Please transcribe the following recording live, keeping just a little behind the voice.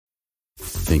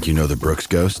Think you know the Brooks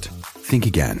Ghost? Think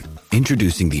again.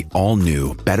 Introducing the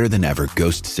all-new, better-than-ever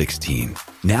Ghost 16.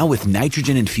 Now with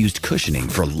nitrogen-infused cushioning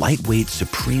for lightweight,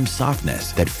 supreme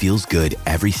softness that feels good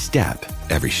every step,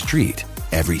 every street,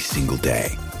 every single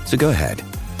day. So go ahead,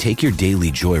 take your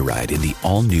daily joyride in the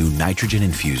all-new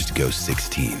nitrogen-infused Ghost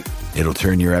 16. It'll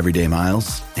turn your everyday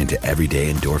miles into everyday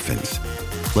endorphins.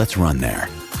 Let's run there.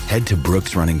 Head to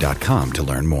brooksrunning.com to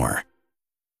learn more.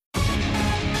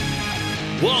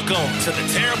 Welcome to the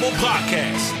Terrible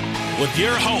Podcast with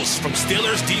your hosts from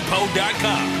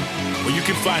SteelersDepot.com, where you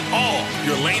can find all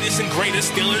your latest and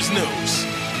greatest Steelers news.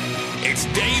 It's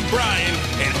Dave Bryan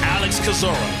and Alex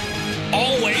Kozora,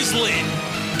 always lit,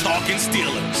 talking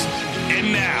Steelers.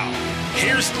 And now,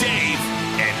 here's Dave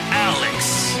and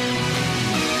Alex.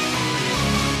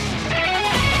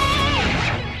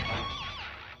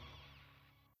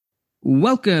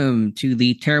 Welcome to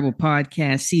the Terrible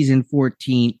Podcast, Season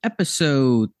 14,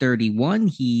 Episode 31.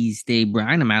 He's Dave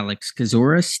Bryan. I'm Alex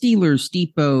Kozora,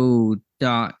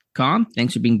 SteelersDepot.com.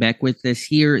 Thanks for being back with us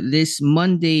here this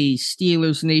Monday.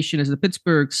 Steelers Nation, as the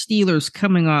Pittsburgh Steelers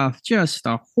coming off just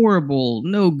a horrible,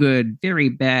 no good, very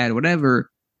bad, whatever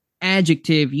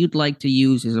adjective you'd like to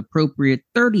use is appropriate.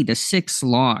 30-6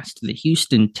 loss to the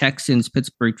Houston Texans.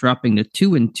 Pittsburgh dropping to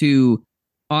 2-2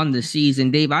 on the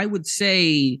season. Dave, I would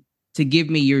say, to give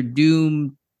me your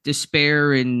doom,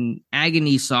 despair, and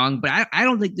agony song, but I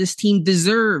don't think this team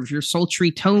deserves your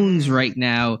sultry tones right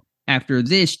now after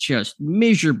this just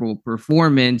miserable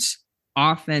performance.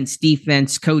 Offense,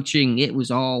 defense, coaching, it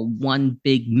was all one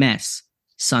big mess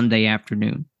Sunday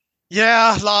afternoon.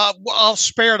 Yeah, I'll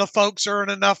spare the folks who are in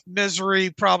enough misery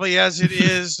probably as it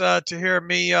is to hear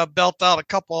me belt out a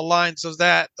couple of lines of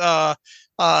that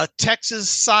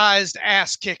Texas-sized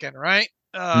ass kicking, right?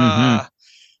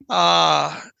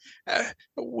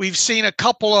 We've seen a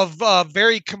couple of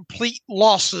very complete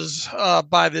losses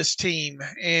by this team,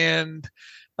 and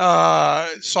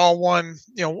saw one,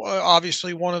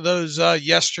 obviously one of those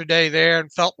yesterday there,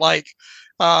 and felt like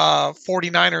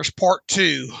 49ers part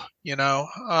 2,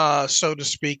 so to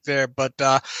speak there. But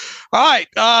all right,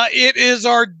 it is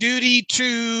our duty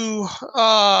to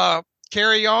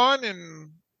carry on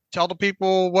and tell the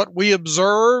people what we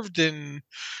observed and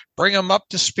bring them up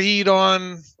to speed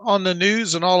on the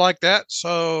news and all like that.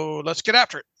 So let's get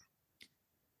after it.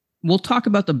 We'll talk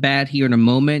about the bad here in a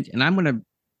moment, and I'm going to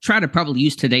try to probably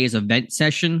use today as a vent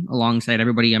session alongside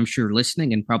everybody I'm sure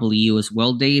listening, and probably you as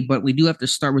well, Dave. But we do have to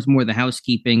start with more of the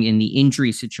housekeeping in the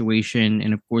injury situation.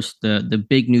 And of course, the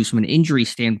big news from an injury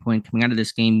standpoint coming out of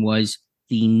this game was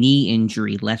the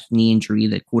left knee injury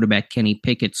that quarterback Kenny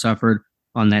Pickett suffered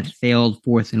on that failed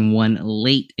 4th and 1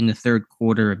 late in the third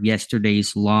quarter of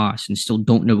yesterday's loss, and still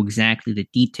don't know exactly the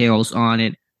details on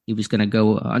it. He was going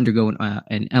to undergo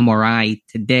an MRI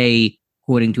today.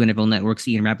 According to NFL Network's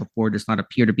Ian Rappaport, does not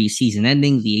appear to be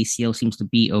season-ending. The ACL seems to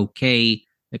be okay.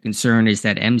 The concern is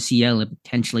that MCL and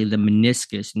potentially the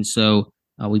meniscus, and so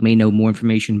we may know more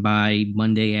information by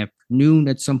Monday afternoon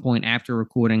at some point after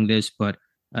recording this. But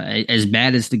as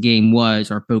bad as the game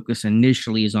was, our focus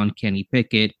initially is on Kenny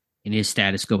Pickett and his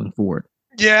status going forward.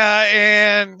 Yeah,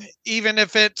 and even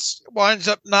if it winds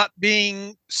up not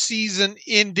being season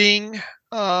ending,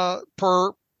 per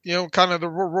kind of the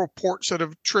reports that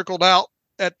have trickled out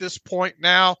at this point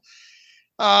now,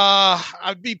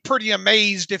 I'd be pretty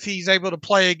amazed if he's able to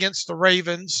play against the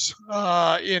Ravens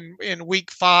in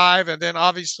week 5, and then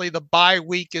obviously the bye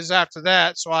week is after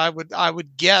that. So I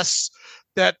would guess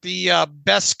that the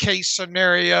best case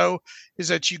scenario is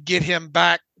that you get him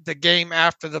back the game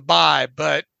after the bye,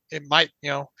 but it might,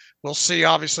 we'll see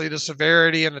obviously the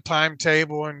severity and the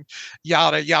timetable and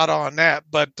yada yada on that.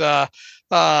 But the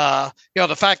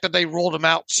fact that they rolled him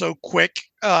out so quick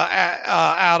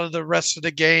out of the rest of the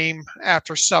game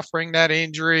after suffering that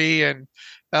injury, and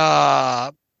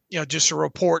just the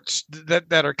reports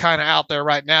that are kind of out there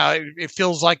right now, it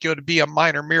feels like it would be a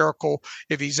minor miracle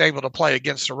if he's able to play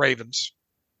against the Ravens.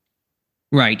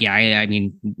 Right. Yeah. I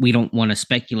mean, we don't want to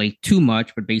speculate too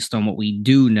much, but based on what we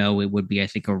do know, it would be, I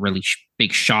think, a really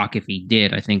big shock if he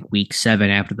did. I think week 7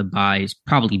 after the bye is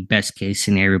probably best case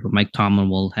scenario, but Mike Tomlin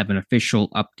will have an official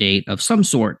update of some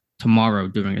sort tomorrow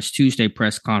during his Tuesday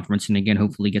press conference. And again,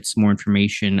 hopefully get some more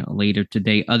information later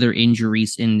today. Other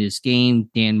injuries in this game: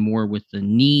 Dan Moore with the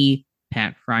knee,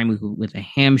 Pat Frymuth with a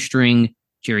hamstring.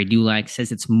 Jerry Dulac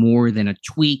says it's more than a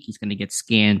tweak. He's going to get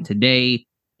scanned today.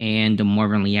 And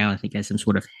Marvin Leal, I think, has some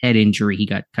sort of head injury. He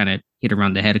got kind of hit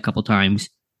around the head a couple times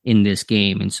in this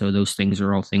game. And so those things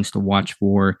are all things to watch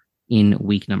for in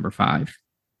week number 5.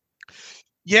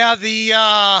 Yeah, the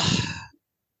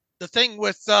the thing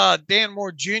with Dan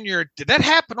Moore Jr., did that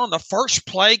happen on the first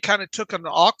play? Kind of took an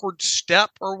awkward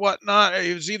step or whatnot.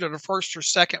 It was either the first or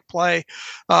second play,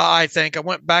 I think. I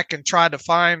went back and tried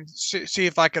to see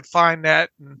if I could find that,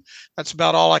 and that's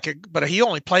about all I could. But he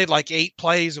only played like 8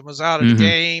 plays and was out of the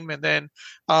game, and then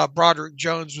Broderick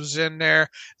Jones was in there.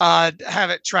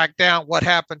 Haven't tracked down what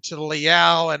happened to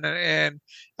Leal, and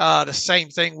the same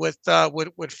thing with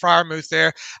Freiermuth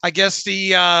there. I guess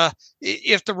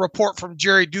if the report from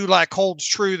Jerry Dulac holds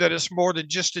true that it's more than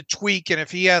just a tweak, and if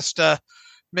he has to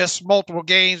miss multiple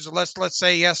games, let's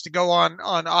say he has to go on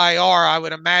IR, I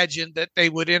would imagine that they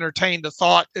would entertain the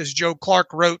thought, as Joe Clark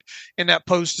wrote in that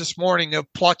post this morning, of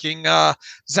plucking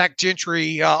Zach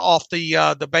Gentry off the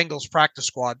Bengals practice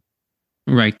squad.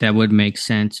 Right, that would make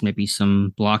sense. Maybe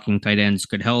some blocking tight ends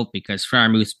could help, because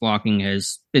Freiermuth's blocking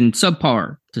has been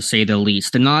subpar, to say the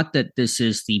least. And not that this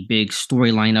is the big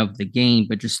storyline of the game,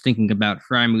 but just thinking about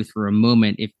Freiermuth for a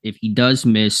moment, if he does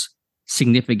miss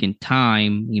significant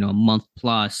time, a month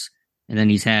plus, and then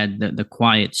he's had the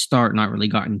quiet start, not really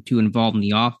gotten too involved in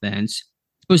the offense.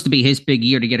 It's supposed to be his big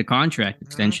year to get a contract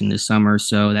extension this summer,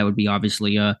 so that would be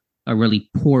obviously a really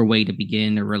poor way to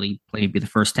begin, or really maybe the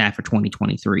first half of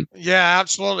 2023. Yeah,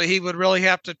 absolutely. He would really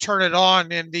have to turn it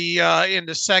on in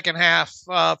the second half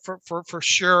for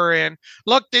sure. And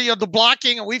look, the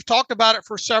blocking, and we've talked about it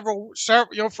for several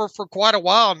for quite a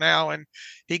while now. And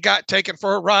he got taken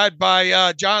for a ride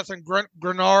by Jonathan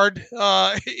Grenard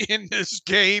in this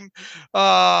game,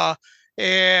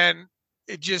 and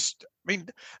it just.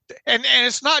 And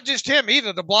it's not just him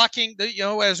either. The blocking,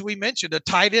 as we mentioned, the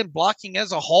tight end blocking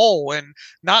as a whole, and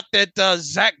not that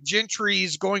Zach Gentry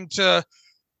is going to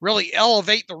really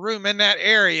elevate the room in that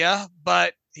area,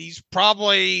 but he's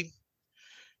probably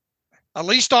at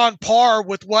least on par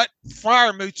with what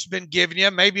Freiermuth's been giving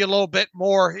you, maybe a little bit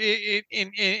more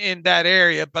in that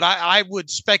area. But I would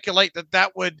speculate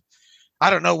that would. I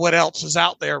don't know what else is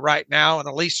out there right now, and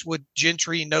at least with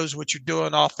Gentry knows what you're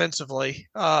doing offensively.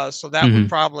 So that would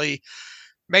probably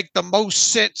make the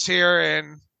most sense here,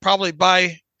 and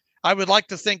probably I would like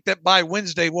to think that by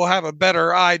Wednesday we'll have a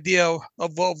better idea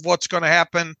of what's going to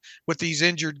happen with these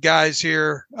injured guys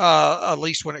here, at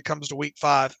least when it comes to week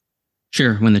 5.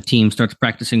 Sure. When the team starts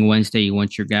practicing Wednesday, you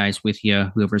want your guys with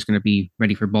you, whoever's going to be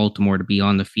ready for Baltimore, to be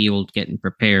on the field getting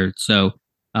prepared. So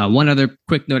one other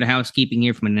quick note of housekeeping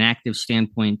here from an active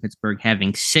standpoint: Pittsburgh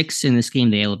having 6 in this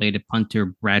game. They elevated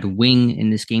punter Brad Wing in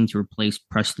this game to replace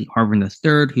Presley Harvin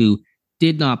III, who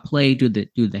did not play due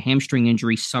to the hamstring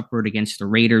injury suffered against the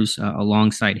Raiders.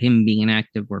 Alongside him being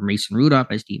inactive were Mason Rudolph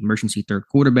as the emergency third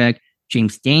quarterback.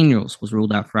 James Daniels was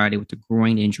ruled out Friday with a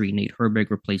groin injury. Nate Herbig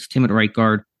replaced him at right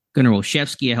guard. Gunnar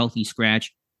Olszewski, a healthy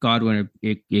scratch. Godwin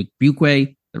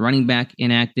Igbuekwe, the running back,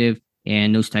 inactive.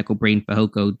 And nose tackle Braden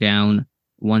Fehoko down.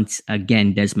 Once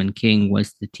again, Desmond King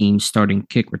was the team's starting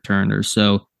kick returner.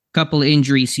 So a couple of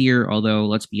injuries here, although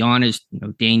let's be honest,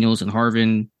 Daniels and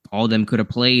Harvin, all of them could have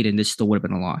played, and this still would have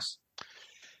been a loss.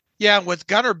 Yeah, with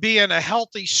Gunnar being a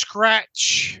healthy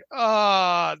scratch,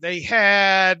 they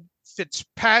had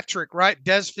Fitzpatrick, right?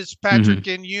 Des Fitzpatrick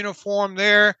in uniform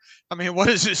there. I mean, what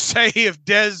does it say if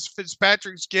Des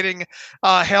Fitzpatrick's getting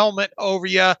a helmet over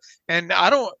you? And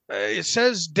it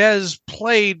says Des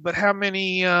played, but how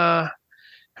many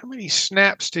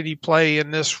snaps did he play in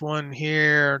this one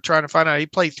here? Trying to find out. He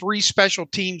played 3 special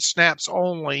team snaps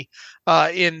only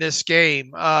in this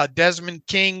game. Desmond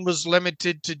King was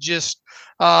limited to just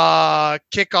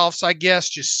kickoffs, I guess,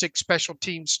 just 6 special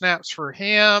team snaps for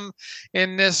him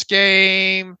in this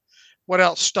game. What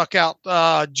else stuck out?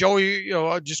 Joey,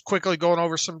 just quickly going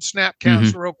over some snap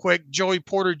counts real quick. Joey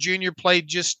Porter Jr. played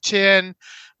just 10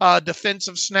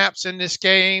 defensive snaps in this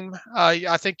game.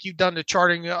 I think you've done the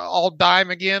charting all dime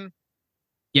again.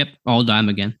 Yep, all dime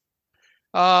again.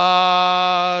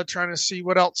 Trying to see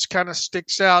what else kind of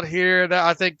sticks out here.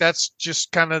 I think that's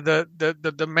just kind of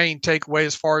the main takeaway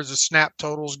as far as the snap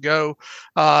totals go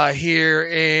here.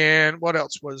 And what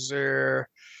else was there?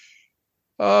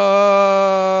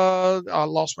 I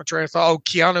lost my train of thought. Oh,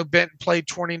 Keanu Benton played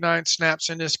 29 snaps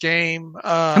in this game.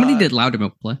 How many did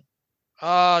Loudermilk play?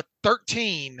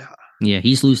 13. Yeah,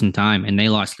 he's losing time, and they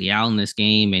lost Leal in this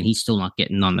game, and he's still not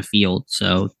getting on the field.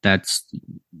 So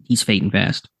he's fading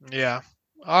fast. Yeah.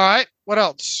 All right. What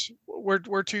else? Where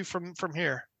to from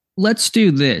here? Let's do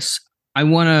this. I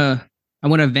want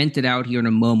to vent it out here in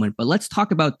a moment, but let's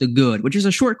talk about the good, which is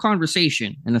a short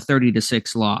conversation and a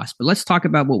 30-6 loss. But let's talk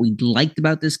about what we liked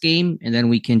about this game, and then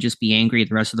we can just be angry at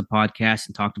the rest of the podcast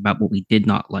and talk about what we did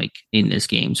not like in this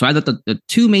game. So I thought the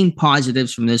 2 main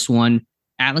positives from this one: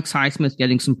 Alex Highsmith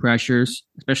getting some pressures,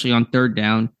 especially on third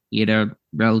down. He had a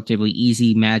relatively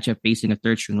easy matchup facing a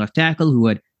third-string left tackle who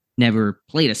had never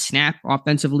played a snap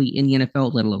offensively in the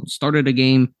NFL, let alone started a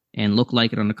game and looked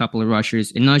like it on a couple of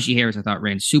rushes. And Najee Harris, I thought,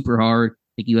 ran super hard. I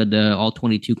think you had the all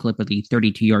 22 clip of the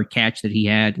 32-yard catch that he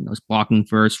had, and was blocking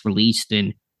first, released,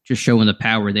 and just showing the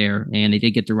power there. And they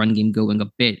did get the run game going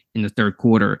a bit in the third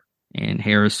quarter. And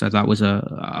Harris, I thought, was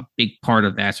a big part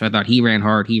of that. So I thought he ran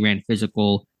hard, he ran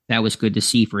physical. That was good to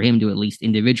see for him to at least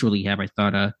individually have, I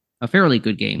thought, a fairly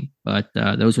good game. But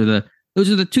those are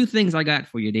the two things I got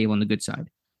for you, Dave, on the good side.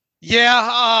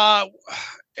 Yeah,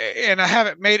 and I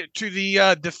haven't made it to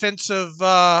the defensive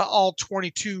all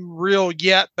 22 reel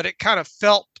yet, but it kind of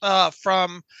felt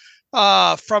from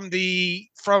the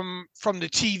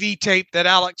TV tape that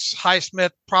Alex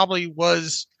Highsmith probably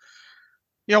was,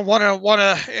 one of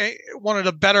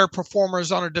the better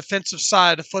performers on a defensive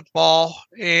side of football.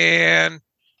 And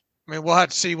I mean, we'll have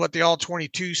to see what the all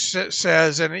 22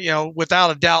 says. And,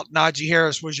 without a doubt, Najee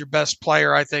Harris was your best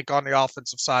player, I think, on the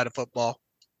offensive side of football.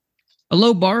 A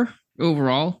low bar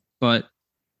overall, but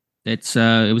it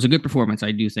was a good performance,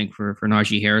 I do think, for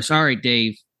Najee Harris. All right,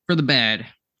 Dave, for the bad,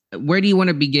 where do you want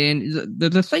to begin?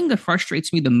 The thing that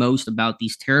frustrates me the most about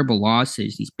these terrible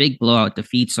losses, these big blowout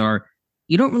defeats, are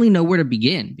you don't really know where to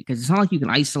begin, because it's not like you can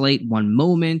isolate one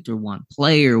moment or one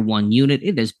play or one unit.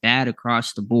 It is bad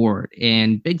across the board.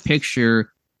 And big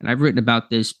picture, and I've written about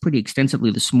this pretty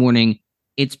extensively this morning,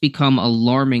 it's become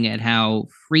alarming at how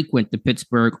frequent the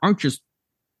Pittsburgh aren't just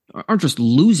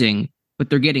losing, but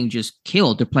they're getting just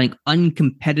killed. They're playing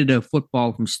uncompetitive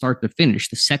football from start to finish.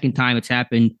 The second time it's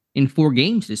happened in 4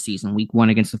 games this season: week 1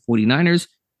 against the 49ers,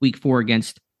 week 4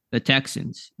 against the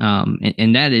Texans.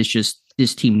 And that is just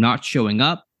this team not showing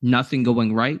up, nothing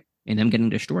going right, and them getting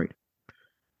destroyed.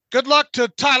 Good luck to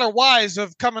Tyler Wise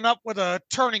of coming up with a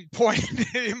turning point.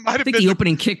 It might have been the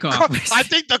opening kickoff. I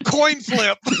think the coin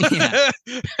flip.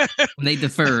 When they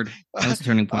deferred, that was the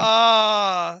turning point.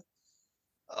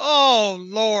 Oh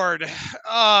Lord.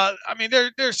 I mean,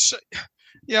 there's,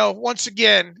 once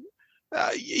again,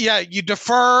 you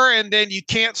defer, and then you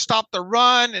can't stop the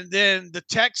run, and then the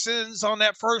Texans on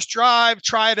that first drive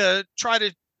try to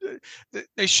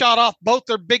they shot off both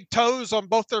their big toes on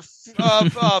both their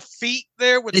feet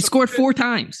there. They scored 4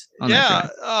 times. They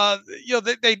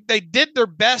did their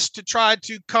best to try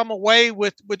to come away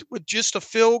with just a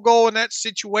field goal in that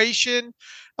situation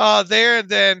there. And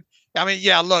then,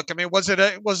 was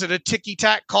it a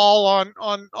ticky-tack call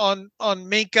on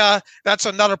Minka? That's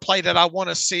another play that I want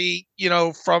to see,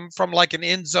 from like an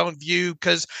end zone view,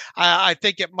 because I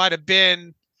think it might have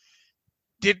been.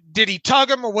 Did he tug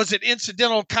him, or was it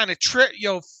incidental kind of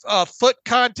foot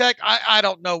contact? I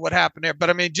don't know what happened there,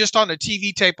 but I mean, just on the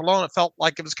TV tape alone, it felt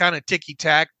like it was kind of ticky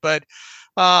tack. But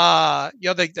the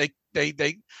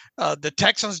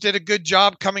Texans did a good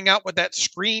job coming out with that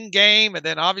screen game, and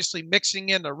then obviously mixing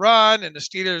in the run. And the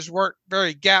Steelers weren't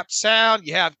very gap sound.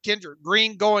 You have Kendrick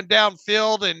Green going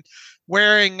downfield and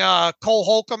wearing Cole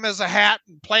Holcomb as a hat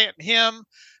and planting him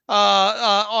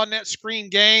on that screen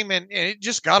game, and it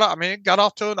just got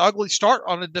off to an ugly start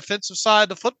on the defensive side of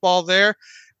the football there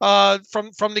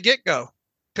from the get-go.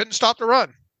 Couldn't stop the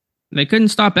run. They couldn't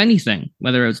stop anything,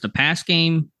 whether it was the pass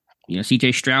game.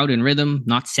 CJ Stroud in rhythm,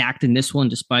 not sacked in this one,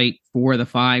 despite 4 of the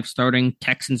 5 starting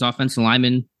Texans offensive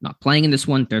linemen not playing in this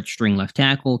one. Third string left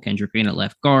tackle, Kendrick Green at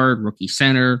left guard, rookie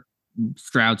center.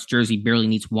 Stroud's jersey barely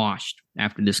needs washed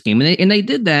after this game. And they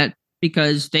did that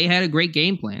because they had a great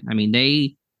game plan. I mean,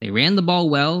 they ran the ball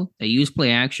well. They used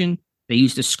play action. They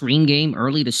used a screen game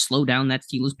early to slow down that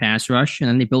Steelers pass rush, and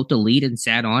then they built a lead and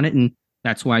sat on it, and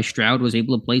that's why Stroud was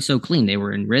able to play so clean. They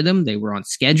were in rhythm. They were on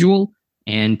schedule,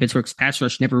 and Pittsburgh's pass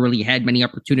rush never really had many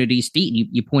opportunities to eat.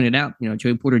 You pointed out,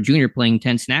 Joey Porter Jr. playing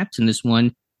 10 snaps in this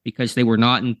one because they were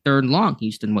not in third and long.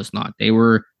 Houston was not. They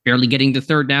were barely getting to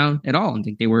third down at all. I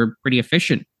think they were pretty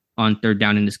efficient on third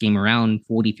down in this game, around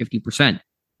 40-50%.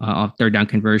 Of third down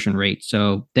conversion rate.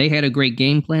 So they had a great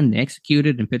game plan. They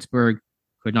executed, and Pittsburgh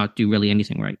could not do really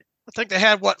anything right. I think they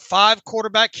had 5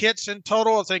 quarterback hits in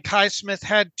total. I think Highsmith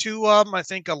had 2 of them. I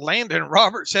think Landon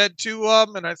Roberts had 2 of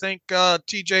them, and I think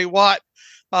T.J. Watt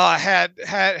had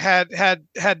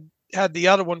the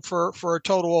other one for a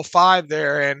total of 5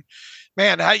 there. And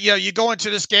man, you go into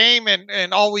this game,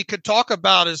 and all we could talk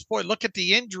about is, boy, look at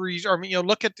the injuries.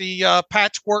 Look at the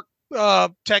patchwork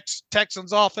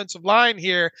Texans offensive line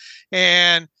here,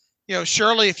 and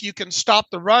surely if you can stop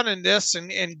the run in this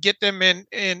and get them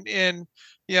in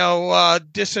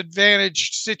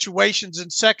disadvantaged situations in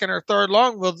second or third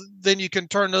long, well, then you can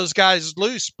turn those guys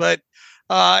loose. But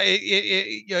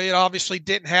it obviously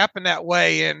didn't happen that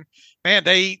way. And man,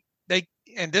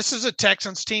 and this is a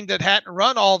Texans team that hadn't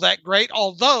run all that great,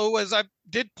 although, as I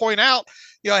did point out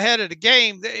ahead of the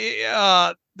game,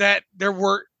 that there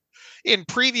were in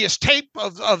previous tape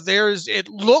of theirs, it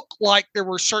looked like there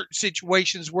were certain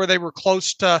situations where they were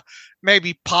close to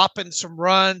maybe popping some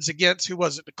runs against, who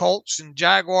was it, the Colts and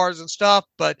Jaguars and stuff,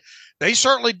 but they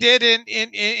certainly did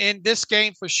in this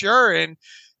game for sure. And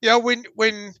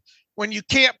when you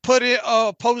can't put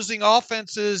opposing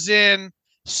offenses in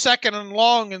second and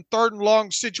long and third and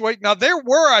long situation. Now there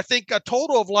were, I think, a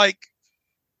total of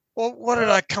what did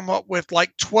I come up with?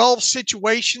 12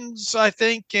 situations, I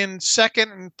think, in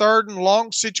second and third and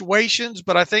long situations.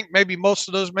 But I think maybe most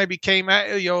of those maybe came out,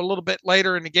 a little bit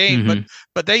later in the game. Mm-hmm.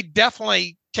 But they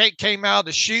definitely came out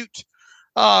to shoot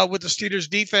with the Steelers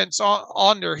defense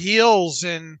on their heels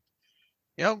and,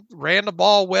 ran the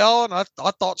ball well. And I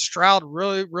thought Stroud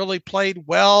really, really played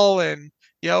well. And,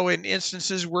 in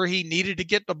instances where he needed to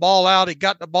get the ball out, he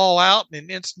got the ball out. And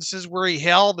in instances where he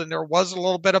held and there was a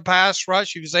little bit of pass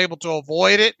rush, he was able to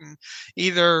avoid it and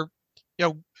either,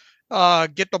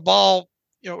 get the ball,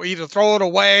 either throw it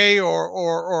away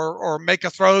or make a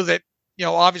throw that,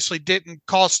 obviously didn't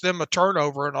cost them a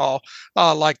turnover and all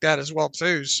like that as well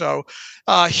too. So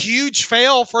huge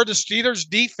fail for the Steelers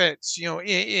defense,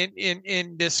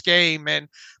 in this game. And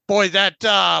boy,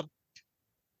 that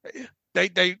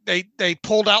they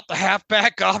pulled out the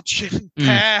halfback option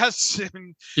pass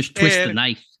and just twist the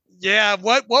knife. Yeah.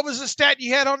 What was the stat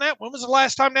you had on that? When was the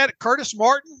last time that Curtis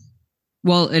Martin?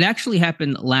 Well, it actually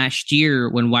happened last year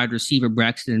when wide receiver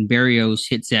Braxton Berrios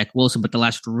hit Zach Wilson, but the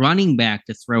last running back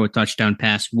to throw a touchdown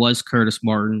pass was Curtis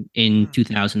Martin in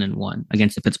 2001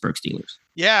 against the Pittsburgh Steelers.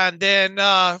 Yeah, and then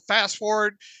fast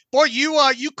forward, boy,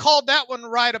 you called that one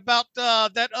right about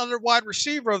that other wide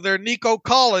receiver there, Nico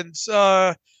Collins. He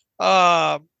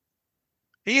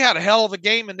had a hell of a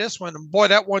game in this one. And boy,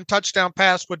 that one touchdown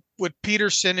pass with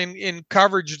Peterson in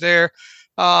coverage there.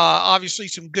 Obviously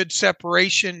some good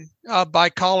separation by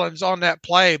Collins on that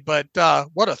play, but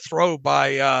what a throw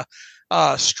by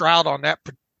Stroud on that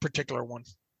particular one.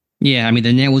 Yeah, I mean,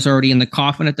 the nail was already in the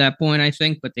coffin at that point, I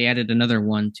think, but they added another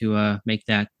one to make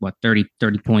that, 30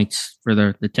 points for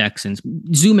the Texans.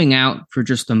 Zooming out for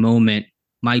just a moment,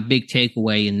 my big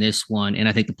takeaway in this one, and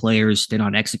I think the players did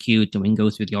not execute, and we can go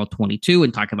through the all-22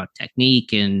 and talk about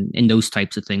technique and those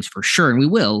types of things for sure, and we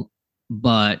will.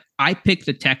 But I picked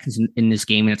the Texans in this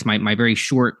game, and it's my very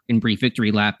short and brief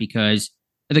victory lap because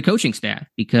of the coaching staff,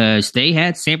 because they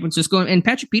had San Francisco, and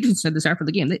Patrick Peterson said this after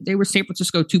the game, they were San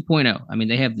Francisco 2.0. I mean,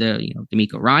 they have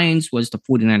D'Amico Ryans was the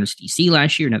 49ers DC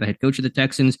last year, now the head coach of the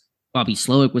Texans. Bobby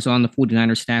Slowick was on the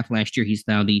 49ers staff last year. He's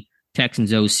now the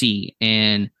Texans OC.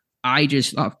 And I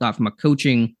just thought from a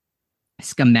coaching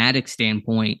schematic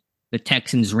standpoint, the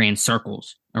Texans ran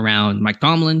circles around Mike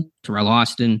Tomlin, Terrell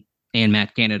Austin, and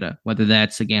Matt Canada, whether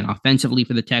that's, again, offensively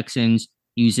for the Texans,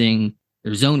 using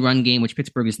their zone run game, which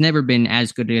Pittsburgh has never been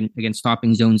as good against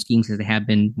stopping zone schemes as they have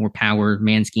been more power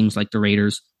man schemes like the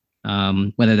Raiders,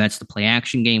 whether that's the play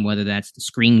action game, whether that's the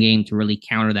screen game to really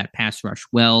counter that pass rush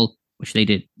well, which they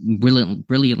did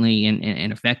brilliantly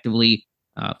and effectively.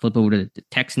 Flip over to the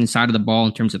Texans side of the ball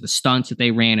in terms of the stunts that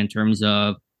they ran, in terms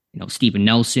of, Steven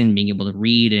Nelson being able to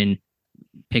read and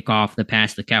pick off the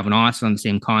pass to Calvin Austin on the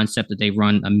same concept that they've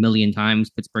run a million times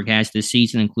Pittsburgh has this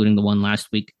season, including the one last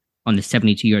week on the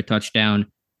 72-yard touchdown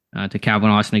to Calvin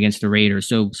Austin against the Raiders.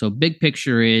 So big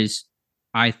picture is,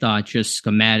 I thought just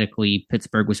schematically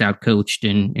Pittsburgh was outcoached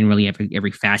in really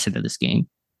every facet of this game.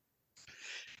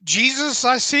 Jesus,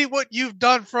 I see what you've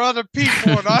done for other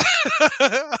people, and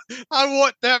I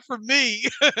want that for me.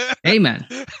 Amen.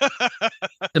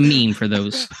 The meme for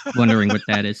those wondering what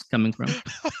that is coming from.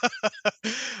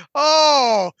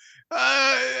 Oh,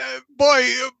 boy,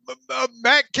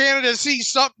 Matt Canada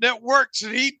sees something that works,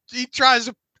 and he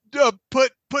tries to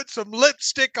put some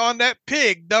lipstick on that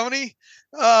pig, don't he?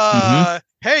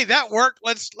 Hey, that worked.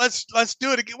 Let's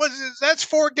do it again. That's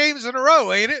 4 games in a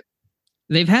row, ain't it?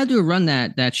 They've had to run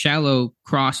that shallow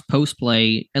cross post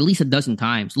play at least a dozen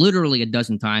times, literally a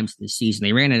dozen times this season.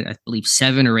 They ran it, I believe,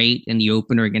 7 or 8 in the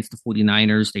opener against the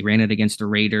 49ers. They ran it against the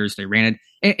Raiders. They ran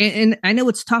it. And I know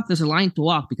it's tough as a line to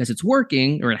walk because it's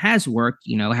working, or it has worked.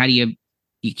 How do you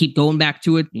keep going back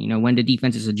to it? When the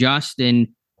defenses adjust. And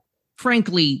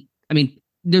frankly, I mean,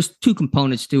 there's 2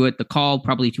 components to it. The call,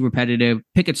 probably too repetitive.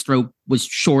 Pickett's throw was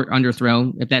short,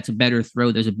 underthrown. If that's a better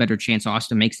throw, there's a better chance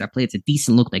Austin makes that play. It's a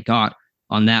decent look they got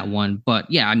on that one. But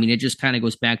yeah, I mean, it just kind of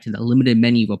goes back to the limited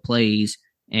menu of plays,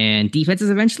 and defenses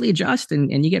eventually adjust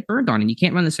and you get burned on, and you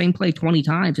can't run the same play 20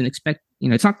 times and expect,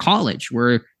 it's not college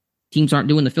where teams aren't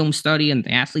doing the film study and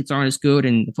the athletes aren't as good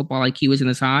and the football IQ isn't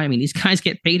as high. I mean, these guys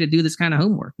get paid to do this kind of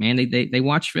homework, man. They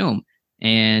watch film,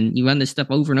 and you run this stuff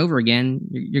over and over again,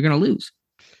 you're going to lose.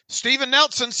 Steven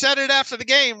Nelson said it after the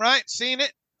game, right? Seen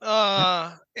it?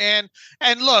 And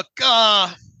look,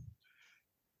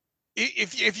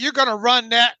 if you're going to run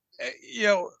that,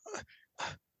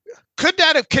 could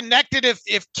that have connected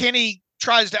if Kenny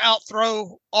tries to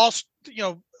outthrow,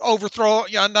 overthrow?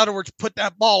 In other words, put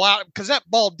that ball out, because that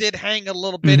ball did hang a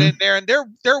little bit in there, and there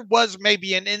was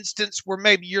maybe an instance where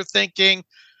maybe you're thinking,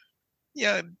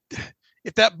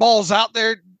 if that ball's out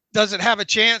there, does it have a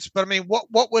chance? But I mean,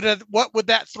 what would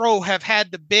that throw have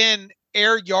had to been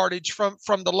air yardage from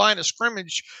the line of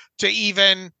scrimmage to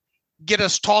even get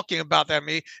us talking about that? I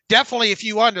mean, definitely if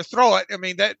you underthrow it, I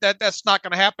mean, that's not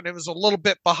going to happen. It was a little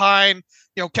bit behind.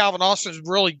 Calvin Austin's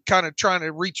really kind of trying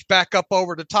to reach back up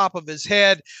over the top of his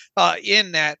head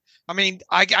in that. I mean,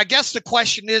 I guess the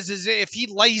question is if he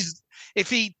lays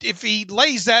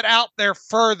that out there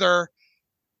further,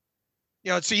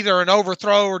 it's either an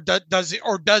overthrow or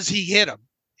does he hit him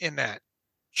in that?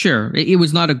 Sure. It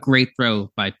was not a great throw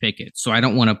by Pickett, so I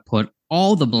don't want to put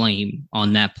all the blame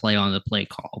on that play on the play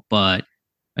call. But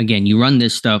again, you run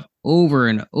this stuff over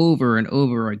and over and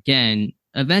over again.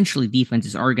 Eventually,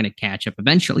 defenses are going to catch up.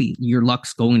 Eventually, your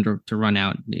luck's going to run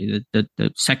out. The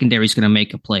secondary is going to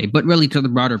make a play. But really, to the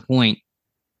broader point,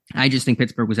 I just think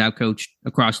Pittsburgh was outcoached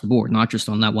across the board, not just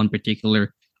on that one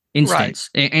particular instance.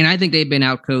 Right. And I think they've been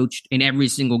outcoached in every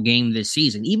single game this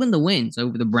season, even the wins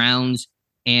over the Browns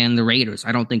and the Raiders.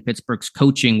 I don't think Pittsburgh's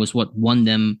coaching was what won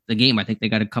them the game. I think they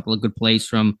got a couple of good plays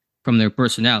from their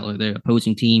personnel or their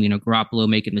opposing team. Garoppolo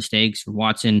making mistakes, or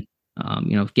Watson,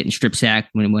 getting strip sacked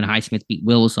when Highsmith beat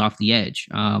Willis off the edge.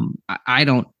 I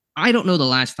don't know the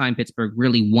last time Pittsburgh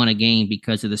really won a game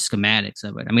because of the schematics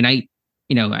of it. I mean,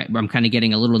 I'm kind of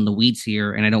getting a little in the weeds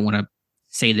here, and I don't want to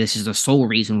say this is the sole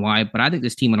reason why, but I think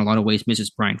this team in a lot of ways misses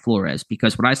Brian Flores,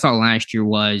 because what I saw last year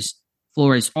was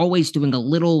Flores always doing a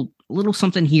little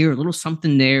something here, a little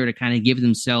something there to kind of give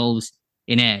themselves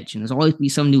an edge. And there's always be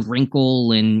some new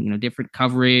wrinkle in, different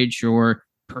coverage or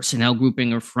personnel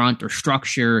grouping or front or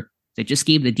structure that just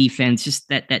gave the defense just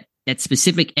that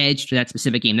specific edge to that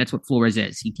specific game. That's what Flores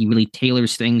is. He really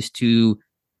tailors things to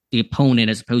the opponent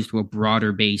as opposed to a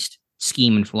broader based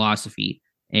scheme and philosophy.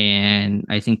 And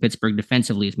I think Pittsburgh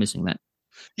defensively is missing that.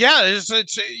 Yeah, it's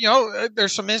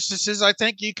there's some instances I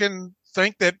think you can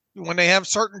think that when they have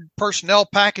certain personnel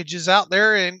packages out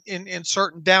there in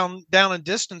certain down and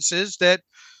distances that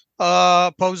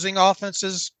opposing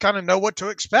offenses kind of know what to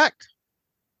expect.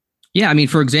 Yeah, I mean,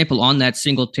 for example, on that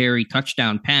Singletary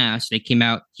touchdown pass, they came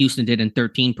out, Houston did, in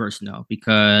 13 personnel,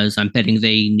 because I'm betting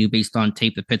they knew based on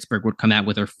tape that Pittsburgh would come out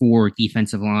with their 4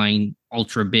 defensive line,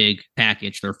 ultra big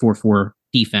package, their 4-4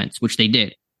 defense, which they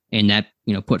did. And that,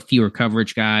 put fewer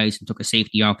coverage guys and took a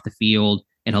safety off the field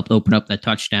and helped open up that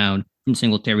touchdown from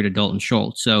Singletary to Dalton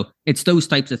Schultz. So it's those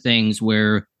types of things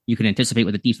where you can anticipate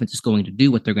what the defense is going to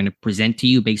do, what they're going to present to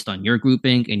you based on your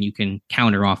grouping, and you can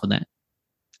counter off of that.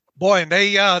 Boy, and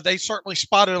they certainly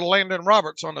spotted Landon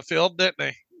Roberts on the field, didn't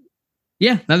they?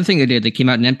 Yeah, another thing they did, they came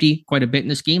out and empty quite a bit in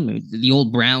this game. The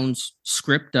old Browns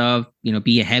script of,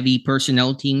 be a heavy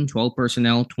personnel team, 12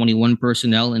 personnel, 21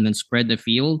 personnel, and then spread the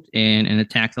field and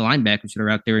attack the linebackers that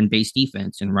are out there in base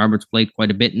defense. And Roberts played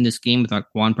quite a bit in this game. I thought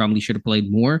Quan probably should have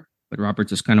played more, but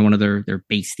Roberts is kind of one of their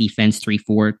base defense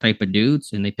 3-4 type of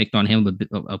dudes. And they picked on him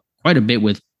quite a bit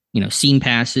with, seam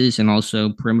passes and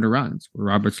also perimeter runs, where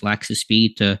Roberts lacks the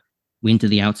speed to win to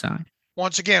the outside.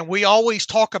 Once again, we always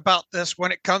talk about this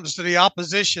when it comes to the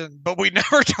opposition, but we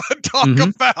never talk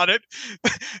about it.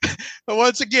 But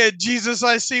once again, Jesus,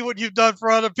 I see what you've done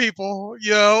for other people.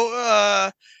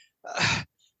 Yeah,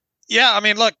 I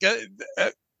mean, look,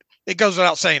 it goes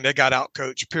without saying they got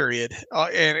outcoached, period.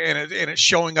 And it's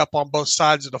showing up on both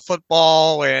sides of the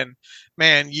football. And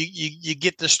man, you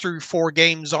get this through 4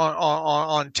 games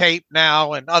on tape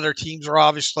now, and other teams are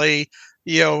obviously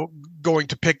going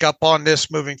to pick up on this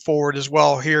moving forward as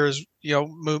well. Here is,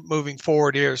 moving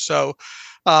forward here. So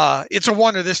it's a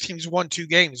wonder this team's won 2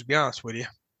 games, to be honest with you.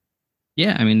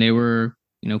 Yeah. I mean, they were,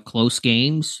 close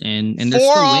games and 4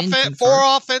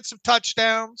 offensive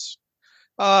touchdowns,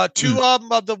 2 of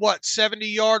them of the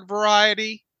 70-yard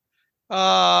variety.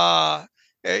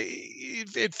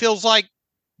 It feels like,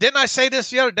 didn't I say this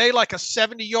the other day, like a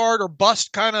 70-yard or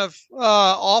bust kind of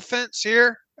offense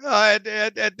here?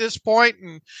 At this point,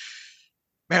 and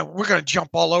man, we're going to jump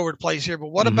all over the place here. But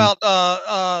what about? Well,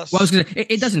 I was going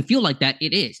to. It doesn't feel like that.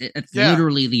 It is. It's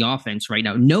literally the offense right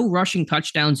now. No rushing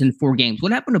touchdowns in 4 games.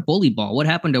 What happened to bully ball? What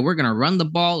happened to we're going to run the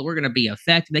ball? We're going to be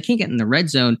effective. They can't get in the red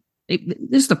zone.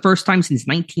 This is the first time since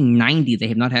 1990 they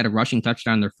have not had a rushing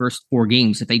touchdown in their first 4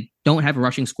 games. If they don't have a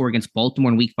rushing score against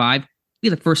Baltimore in Week 5, it'll be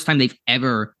the first time they've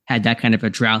ever had that kind of a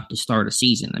drought to start a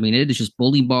season. I mean, it is just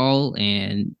bully ball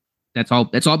and. That's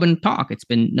all been talk. It's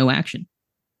been no action.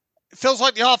 it feels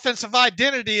like the offensive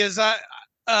identity is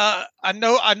I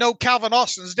know Calvin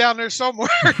Austin's down there somewhere.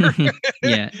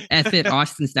 Yeah, F it,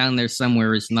 Austin's down there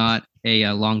somewhere is not a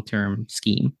long-term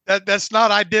scheme. That's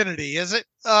not identity, is it?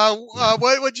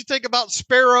 What'd you think about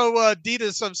Sparrow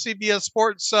Ditas of CBS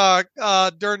Sports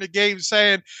during the game,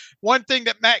 saying one thing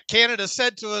that Matt Canada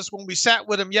said to us when we sat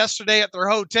with him yesterday at their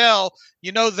hotel?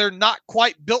 They're not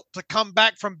quite built to come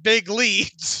back from big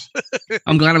leads.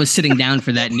 I'm glad I was sitting down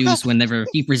for that news whenever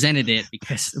he presented it,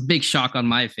 because a big shock on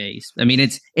my face. I mean,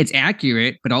 it's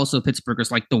accurate, but also Pittsburgh is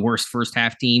like the worst first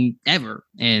half team ever,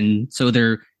 and so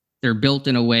they're built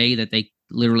in a way that they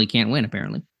literally can't win,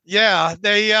 apparently. Yeah,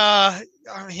 they.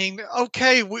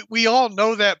 Okay, we all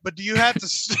know that, but do you have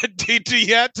to do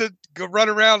you have to go run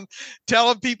around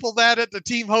telling people that at the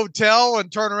team hotel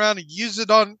and turn around and use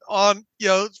it on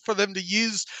for them to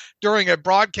use during a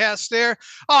broadcast there?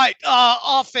 All right,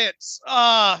 offense.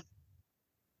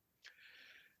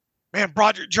 Man,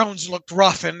 Broderick Jones looked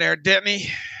rough in there, didn't he?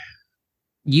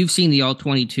 You've seen the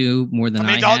all-22 more than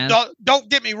I have. Don't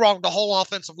get me wrong. The whole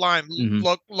offensive line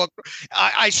look.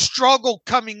 I struggle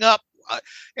coming up,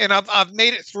 and I've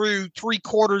made it through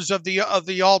 3/4 of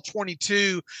the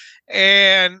all-22,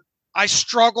 and I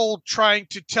struggle trying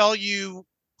to tell you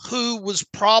who was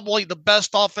probably the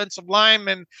best offensive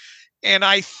lineman, and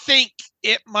I think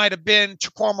it might have been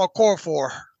Chukwuma Okorafor.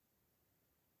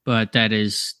 But that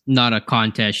is not a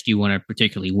contest you want to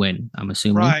particularly win, I'm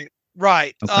assuming.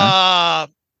 Right. Okay.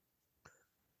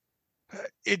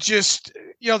 It just,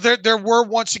 there were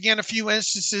once again a few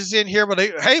instances in here, but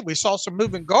we saw some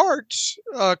moving guards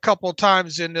a couple of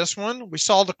times in this one. We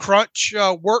saw the crunch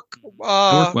work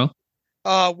well.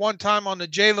 One time on the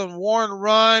Jaylen Warren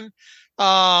run.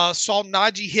 Saw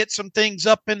Najee hit some things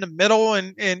up in the middle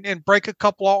and break a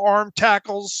couple of arm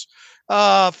tackles.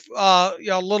 A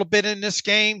little bit in this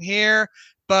game here.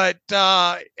 But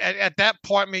at that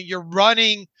point, I mean, you're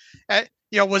running at,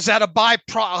 was that a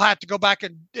byproduct? I'll have to go back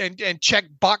and check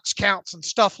box counts and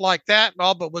stuff like that and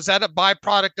all, but was that a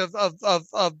byproduct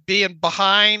of being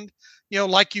behind,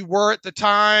 like you were at the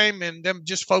time, and them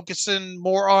just focusing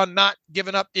more on not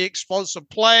giving up the explosive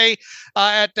play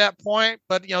at that point?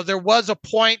 But, there was a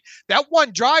point, that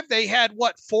one drive they had,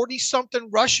 40-something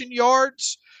rushing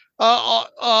yards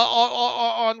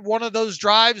on one of those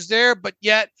drives there, but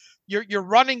yet you're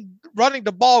running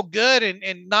the ball good,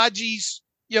 and Najee's,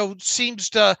 seems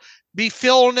to be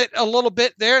feeling it a little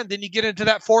bit there. And then you get into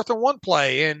that 4th and 1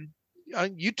 play, and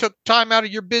you took time out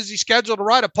of your busy schedule to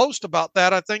write a post about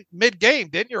that, I think mid-game,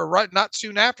 didn't you? Or right, not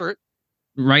soon after it.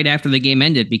 Right after the game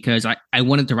ended, because I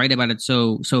wanted to write about it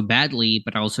so badly,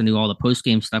 but I also knew all the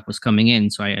post-game stuff was coming in.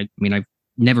 So I've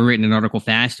never written an article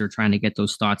faster trying to get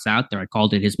those thoughts out there. I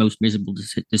called it his most miserable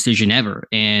decision ever.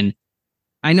 And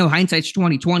I know hindsight's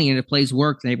 20/20, and if plays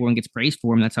work, then everyone gets praised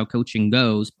for him. That's how coaching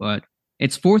goes. But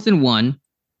it's 4th and 1.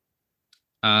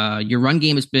 Your run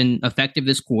game has been effective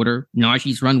this quarter.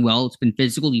 Najee's run well. It's been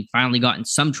physical. You've finally gotten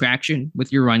some traction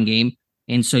with your run game.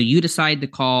 And so you decide to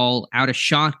call out a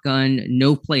shotgun,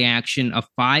 no play action, a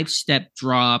 5-step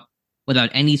drop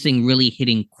without anything really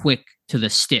hitting quick to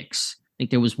the sticks. I think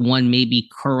there was one maybe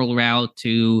curl route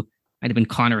to, might have been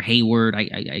Connor Hayward.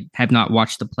 I have not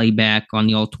watched the playback on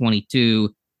the all-22.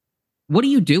 What are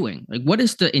you doing? Like, what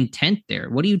is the intent there?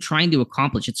 What are you trying to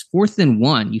accomplish? It's 4th and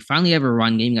 1. You finally have a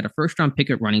run game. You got a first-round pick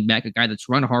at running back, a guy that's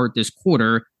run hard this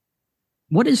quarter.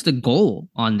 What is the goal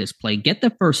on this play? Get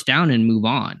the first down and move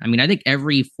on. I mean, I think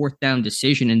every 4th down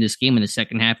decision in this game in the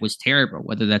second half was terrible,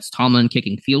 whether that's Tomlin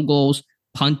kicking field goals,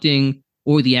 punting,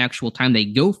 or the actual time they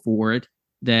go for it,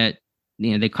 that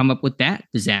they come up with that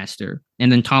disaster. And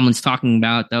then Tomlin's talking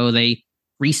about, though, they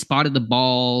respotted the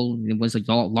ball. It was a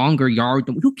longer yard.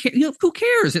 Who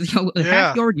cares?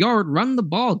 Half-yard, run the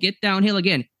ball, get downhill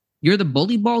again. You're the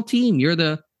bully ball team. You're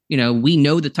the, we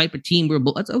know the type of team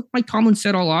that's what Mike Tomlin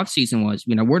said all offseason was,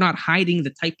 we're not hiding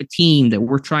the type of team that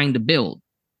we're trying to build.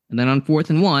 And then on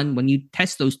 4th and 1, when you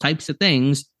test those types of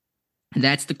things,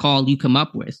 that's the call you come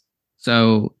up with.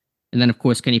 So, and then of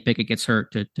course, Kenny Pickett gets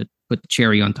hurt to put the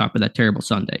cherry on top of that terrible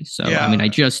Sunday. So, yeah. I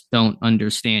just don't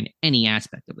understand any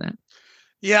aspect of that.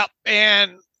 Yeah,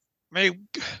 and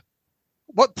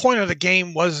what point of the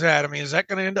game was that? I mean, is that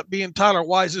going to end up being Tyler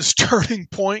Wise's turning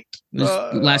point? It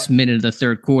was last minute of the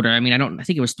third quarter. I mean, I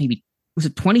think it was was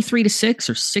it 23-6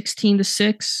 or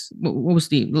 16-6? What was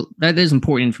that is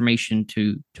important information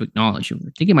to acknowledge. I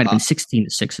think it might have been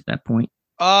 16-6 at that point.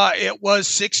 It was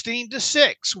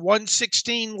 16-6,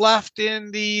 1:16 left in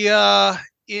the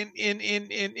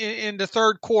in the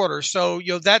third quarter. So,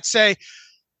 that's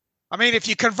if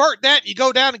you convert that, you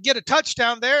go down and get a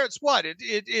touchdown there. It's what?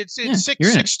 It's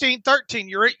 16-13.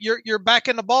 You're back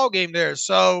in the ball game there.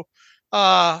 So,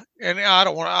 And I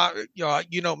don't want to,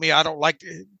 you know me, I don't like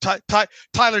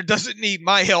Tyler doesn't need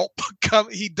my help.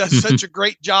 He does such a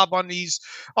great job on these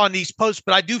posts,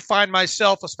 but I do find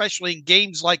myself, especially in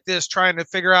games like this, trying to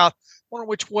figure out, wonder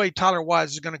which way Tyler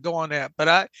Wise is going to go on that.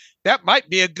 But that might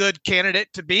be a good candidate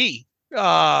to be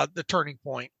the turning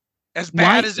point. As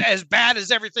bad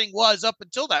as everything was up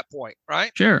until that point,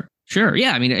 right? Sure.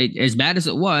 Yeah. I mean, as bad as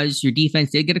it was, your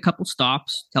defense did get a couple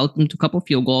stops, held them to a couple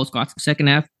field goals, got some second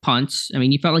half punts. I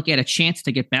mean, you felt like you had a chance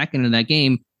to get back into that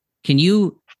game. Can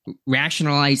you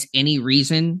rationalize any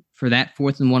reason for that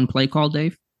 4th and 1 play call,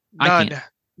 Dave?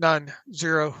 None.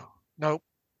 Zero. Nope.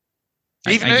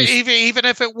 Even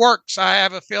if it works, I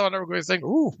have a feeling everybody's thinking,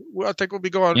 "Ooh, I think we'll be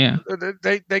going." Yeah.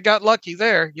 They got lucky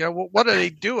there. You know, what are they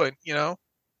doing? You know.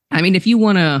 I mean, if you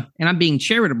want to, and I'm being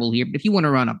charitable here, but if you want to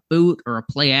run a boot or a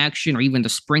play action or even the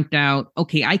sprint out,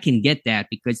 okay, I can get that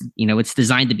because, you know, it's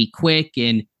designed to be quick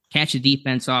and catch the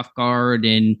defense off guard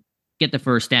and get the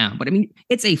first down. But I mean,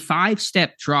 it's a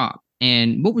 5-step drop.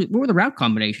 And what were the route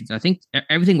combinations? I think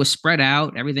everything was spread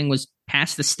out. Everything was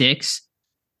past the sticks.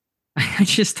 I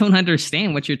just don't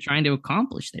understand what you're trying to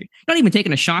accomplish there. You're not even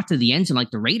taking a shot to the end zone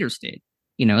like the Raiders did.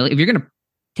 You know, if you're going to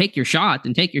take your shot,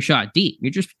 then take your shot deep.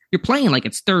 You're playing like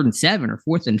it's 3rd and 7 or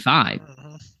 4th and 5.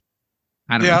 Mm-hmm.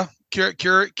 I don't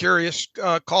know. Curious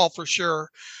call for sure.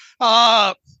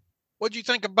 What do you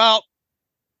think about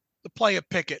the play of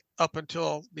Pickett up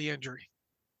until the injury?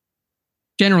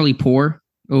 Generally poor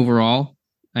overall.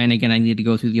 And again, I need to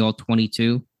go through the all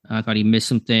 22. I thought he missed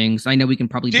some things. I know we can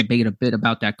probably debate a bit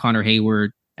about that Connor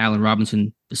Hayward, Allen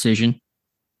Robinson decision.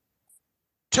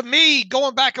 To me,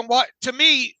 going back and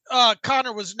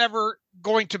Connor was never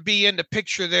going to be in the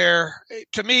picture there.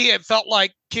 To me, it felt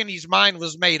like Kenny's mind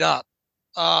was made up.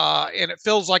 And it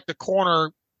feels like the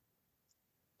corner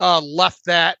left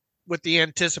that with the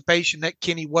anticipation that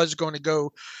Kenny was going to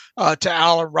go to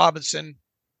Allen Robinson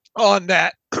on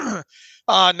that.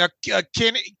 Now,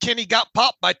 Kenny got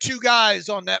popped by 2 guys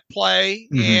on that play.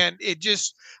 Mm-hmm. And it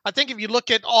just, I think if you look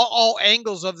at all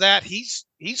angles of that, he's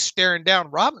staring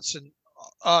down Robinson.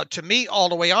 To me, all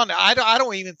the way on. I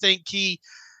don't even think he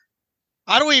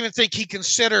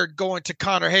considered going to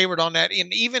Connor Hayward on that.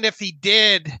 And even if he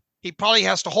did, he probably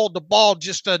has to hold the ball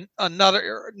just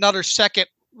another second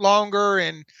longer.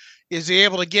 And is he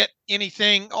able to get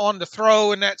anything on the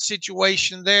throw in that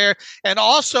situation there? And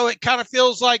also, it kind of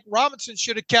feels like Robinson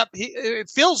should have kept. It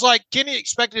feels like Kenny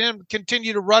expected him to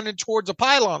continue to run in towards a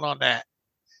pylon on that.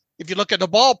 If you look at the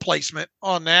ball placement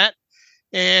on that.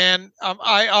 And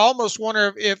I almost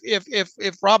wonder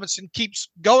if Robinson keeps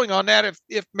going on that,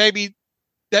 if maybe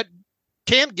that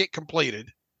can get completed.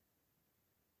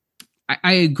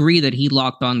 I agree that he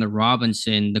locked on to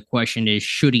Robinson. The question is,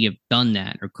 should he have done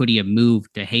that, or could he have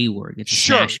moved to Hayward? It's a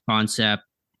smash concept.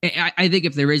 I think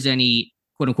if there is any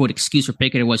quote unquote excuse for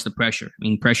Pickett, it was the pressure. I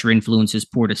mean, pressure influences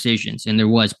poor decisions, and there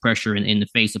was pressure in the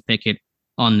face of Pickett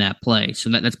on that play. So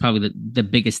that's probably the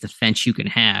biggest defense you can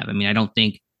have. I mean, I don't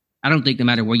think no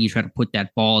matter where you try to put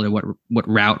that ball or what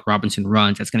route Robinson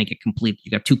runs, that's going to get complete. You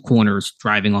got 2 corners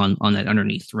driving on that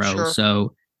underneath throw. Sure.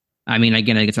 So, I mean,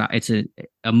 again, it's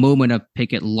a moment of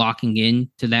Pickett locking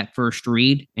in to that first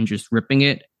read and just ripping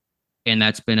it, and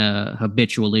that's been a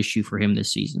habitual issue for him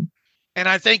this season. And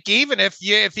I think even if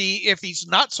he's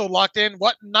not so locked in,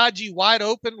 what Najee wide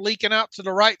open leaking out to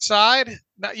the right side,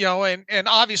 you know, and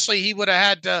obviously he would have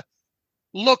had to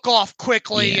look off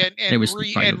quickly and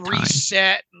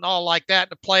reset and all like that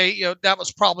to play. You know, that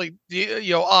was probably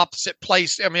the opposite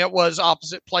place. I mean, it was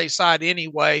opposite play side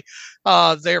anyway,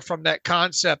 there from that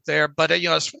concept there. But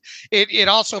it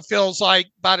also feels like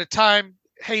by the time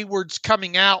Hayward's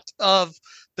coming out of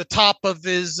the top of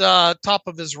his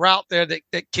route there,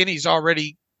 that Kenny's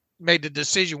already made the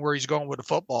decision where he's going with the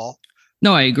football.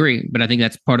 No, I agree, but I think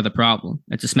that's part of the problem.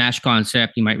 It's a smash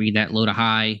concept. You might read that low to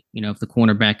high. You know, if the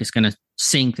cornerback is going to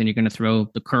sink, then you're going to throw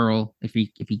the curl. If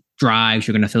he drives,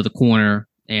 you're going to throw the corner.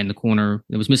 And the corner,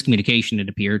 there was miscommunication, it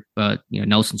appeared. But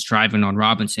Nelson's driving on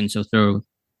Robinson, so throw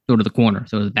to the corner,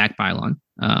 throw the back pylon.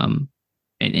 And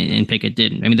Pickett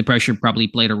didn't. I mean, the pressure probably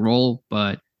played a role,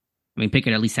 but I mean,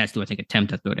 Pickett at least has to, I think,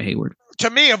 attempt that throw to Hayward. To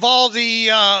me, of all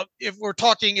the, if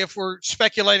we're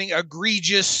speculating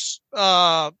egregious,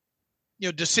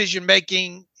 decision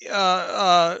making,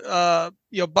 but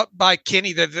by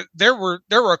Kenny, that there were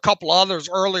a couple others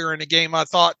earlier in the game. I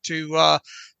thought to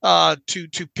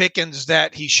Pickens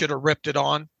that he should have ripped it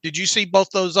on. Did you see both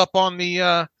those up on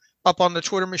the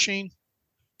Twitter machine?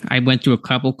 I went through a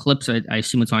couple clips. I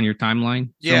assume it's on your timeline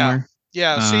somewhere.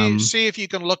 Yeah, see if you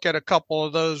can look at a couple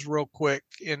of those real quick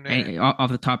in there. Off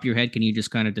the top of your head, can you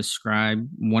just kind of describe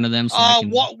one of them?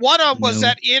 One of them was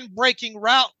that in breaking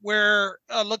route where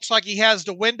looks like he has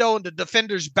the window and the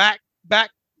defender's back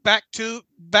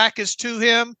is to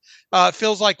him.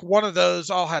 Feels like one of those.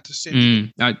 I'll have to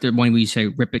see. The one where you say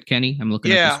 "Rip it, Kenny." I'm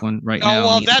looking at this one right now.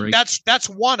 Well, that's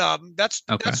one of them. That's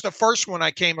the first one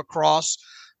I came across.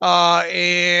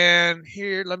 And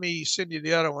here, let me send you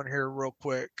the other one here real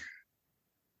quick.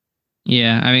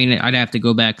 Yeah, I mean, I'd have to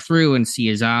go back through and see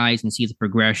his eyes and see the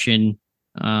progression.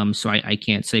 So I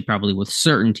can't say probably with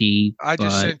certainty. I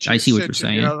see what you're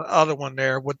saying. The other one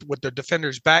there with the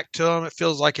defender's back to him. It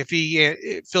feels like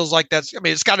it feels like that's. I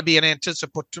mean, it's got to be an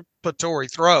anticipatory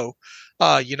throw,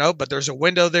 But there's a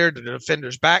window there. The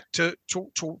defender's back to him.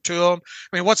 I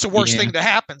mean, what's the worst thing that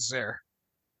happens there?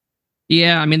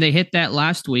 Yeah, I mean, they hit that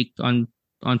last week on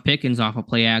Pickens off of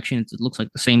play action. It looks like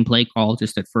the same play call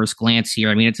just at first glance here.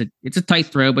 I mean, it's a tight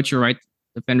throw, but you're right.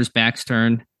 Defender's back's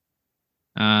turned.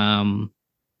 And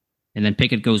then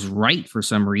Pickett goes right for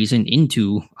some reason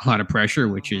into a lot of pressure,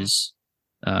 which is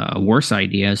a worse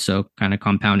idea. So kind of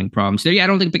compounding problems there. Yeah, I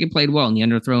don't think Pickett played well in the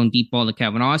underthrown deep ball to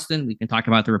Kevin Austin. We can talk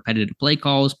about the repetitive play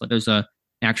calls, but there's a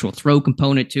actual throw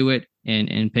component to it.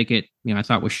 And Pickett, I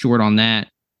thought was short on that.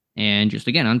 And just,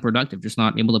 again, unproductive, just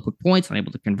not able to put points, not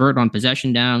able to convert on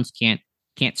possession downs, can't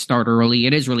start early.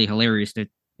 It is really hilarious that,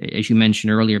 as you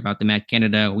mentioned earlier about the Matt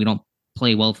Canada, we don't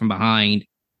play well from behind,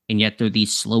 and yet they're the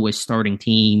slowest starting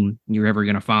team you're ever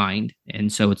going to find. And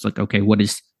so it's like, okay,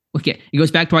 it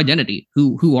goes back to identity.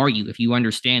 Who are you? If you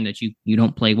understand that you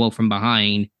don't play well from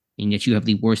behind, and yet you have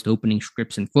the worst opening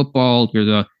scripts in football,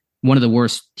 you're one of the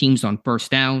worst teams on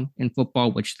first down in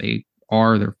football, which they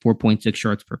are. They're 4.6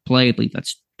 yards per play. I believe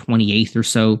that's 28th or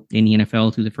so in the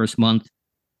NFL through the first month.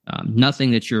 Nothing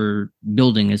that you're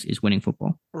building is winning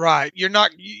football. Right. You're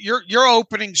not your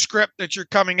opening script that you're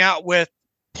coming out with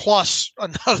plus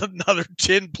another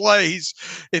 10 plays.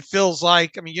 It feels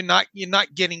like, I mean, you're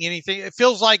not getting anything. It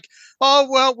feels like, oh,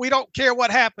 well, we don't care what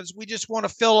happens. We just want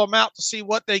to fill them out to see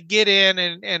what they get in.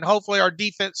 And hopefully our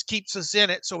defense keeps us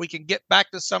in it so we can get back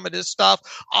to some of this stuff,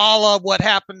 a la what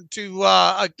happened to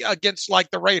against like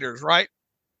the Raiders, right?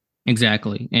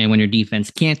 Exactly. And when your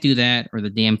defense can't do that, or the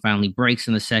dam finally breaks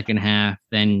in the second half,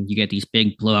 then you get these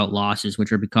big blowout losses,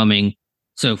 which are becoming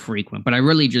so frequent. But I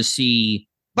really just see.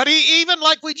 But even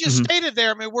like we just stated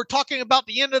there, I mean, we're talking about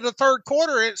the end of the third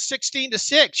quarter at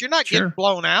 16-6. You're not getting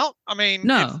blown out. I mean,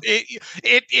 no.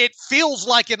 It feels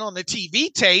like it on the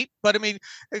TV tape, but I mean,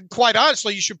 quite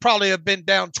honestly, you should probably have been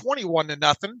down 21-0.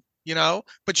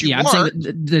 But you weren't. I'm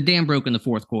saying the dam broke in the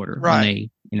fourth quarter.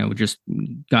 Right. When they, just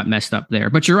got messed up there.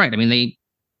 But you're right. I mean,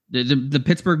 the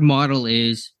Pittsburgh model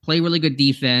is play really good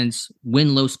defense,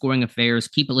 win low scoring affairs,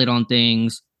 keep a lid on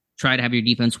things, try to have your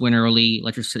defense win early,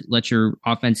 let your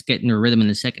offense get into a rhythm in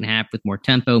the second half with more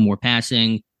tempo, more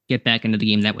passing, get back into the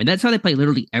game that way. That's how they play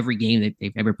literally every game that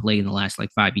they've ever played in the last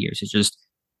 5 years. It's just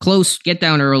close, get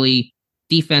down early.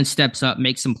 Defense steps up,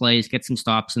 makes some plays, gets some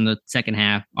stops in the second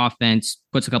half. Offense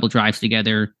puts a couple drives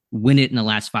together, win it in the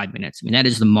last 5 minutes. I mean, that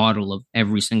is the model of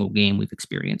every single game we've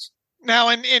experienced. Now,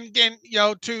 with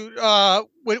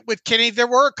Kenny, there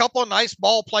were a couple of nice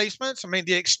ball placements. I mean,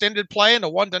 the extended play and the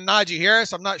one to Najee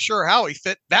Harris, I'm not sure how he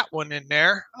fit that one in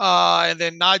there. And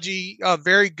then Najee,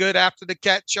 very good after the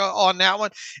catch on that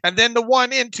one. And then the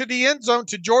one into the end zone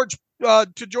to George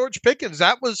Pickens.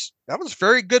 That was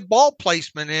very good ball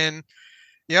placement. And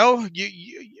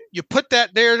you put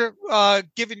that there,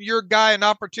 giving your guy an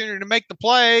opportunity to make the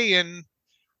play, and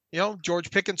George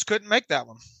Pickens couldn't make that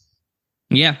one.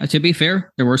 Yeah, to be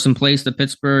fair, there were some plays that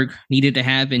Pittsburgh needed to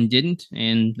have and didn't,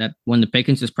 and that one to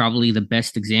Pickens is probably the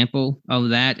best example of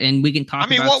that. And we can talk. I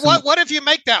mean, about what if you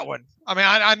make that one? I mean,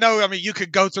 I know. I mean, you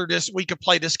could go through this. We could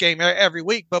play this game every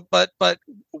week, but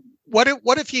what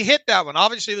if you hit that one?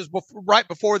 Obviously, it was right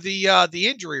before the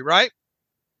injury, right?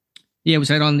 Yeah, was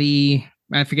that on the?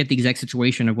 I forget the exact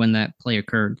situation of when that play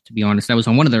occurred. To be honest, that was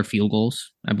on one of their field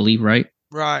goals, I believe, right?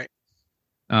 Right.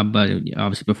 But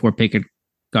obviously before Pickett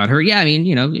got hurt. Yeah, I mean,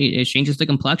 it changes the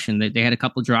complexion. They had a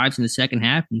couple drives in the second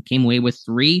half and came away with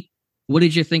 3. What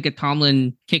did you think of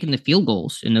Tomlin kicking the field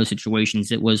goals in those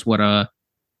situations? It was a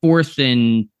 4th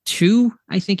and 2.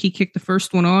 I think he kicked the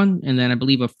first one on, and then I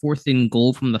believe a 4th and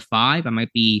goal from the 5. I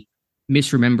might be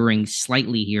misremembering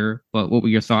slightly here, but what were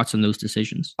your thoughts on those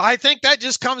decisions? I think that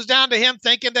just comes down to him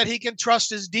thinking that he can trust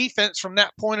his defense from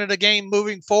that point of the game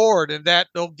moving forward, and that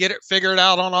they'll get it figured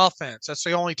out on offense. That's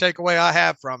the only takeaway I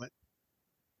have from it.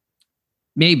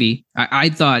 Maybe. I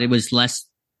thought it was less.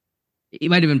 It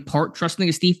might have been part trusting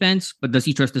his defense, but does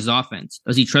he trust his offense?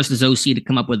 Does he trust his OC to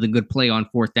come up with a good play on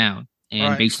 4th down?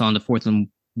 And based on the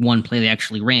 4th-and-1 play they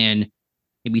actually ran,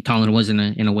 maybe Tomlin was in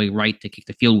a way right to kick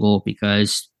the field goal,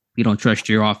 because if you don't trust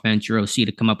your offense, your OC,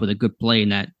 to come up with a good play in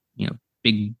that,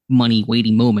 big money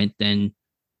weighty moment, then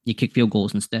you kick field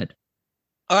goals instead.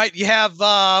 All right, you have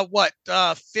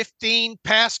 15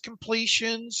 pass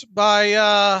completions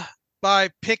by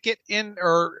Pickett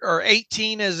or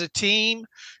 18 as a team.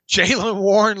 Jaylen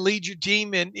Warren leads your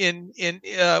team in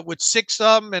with 6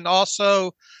 of them, and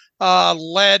also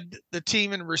led the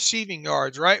team in receiving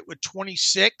yards, right, with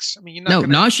 26. I mean, you're not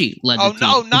Najee led the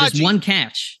team. Najee, just one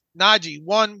catch. Najee,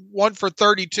 one for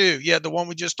 32. Yeah, the one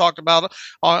we just talked about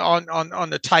on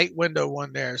the tight window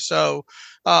one there. So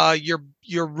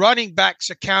your running backs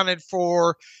accounted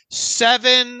for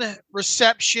 7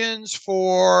 receptions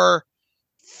for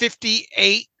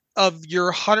 58 of your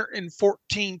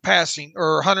 114 passing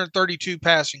or 132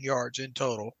 passing yards in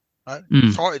total.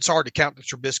 It's hard to count the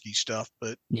Trubisky stuff,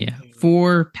 but yeah,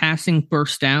 4 passing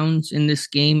first downs in this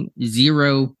game,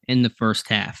 0 in the first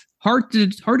half. Hard to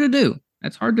do.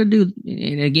 That's hard to do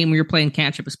in a game where you're playing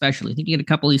catch up, especially. I think you get a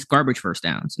couple of these garbage first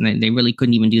downs, and they really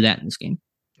couldn't even do that in this game.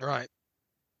 Right.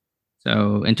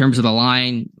 So in terms of the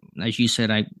line, as you said,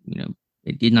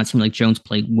 it did not seem like Jones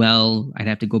played well. I'd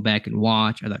have to go back and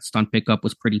watch. I thought stunt pickup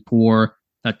was pretty poor.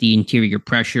 Thought the interior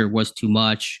pressure was too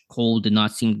much. Cole did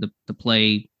not seem to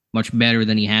play much better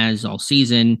than he has all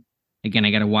season. Again,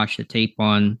 I got to watch the tape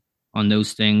on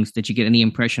those things. Did you get any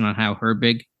impression on how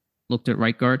Herbig looked at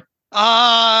right guard?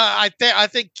 I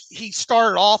think he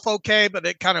started off okay, but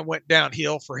it kind of went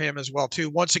downhill for him as well too.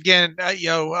 Once again,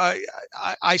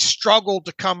 I struggled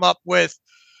to come up with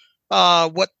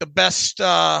what the best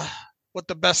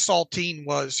saltine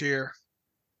was here.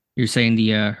 You're saying the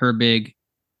Herbig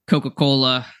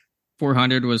Coca-Cola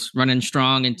 400 was running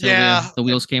strong until the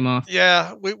wheels came off.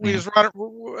 Yeah, we was running.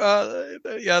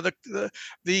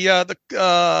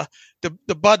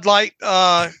 The Bud Light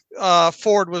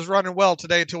Ford was running well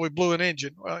today until we blew an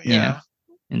engine.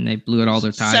 And they blew out all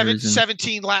their tires.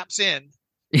 17 laps in.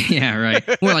 Yeah, right.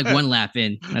 More like 1 lap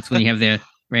in. That's when you have the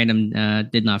random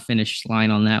did not finish line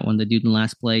on that one. The dude in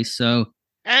last place. So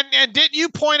and didn't you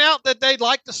point out that they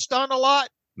like to stun a lot?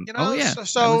 Oh yeah.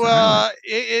 So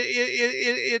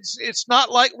it's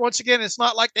not like, once again, it's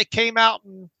not like they came out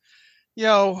and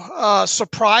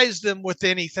surprised them with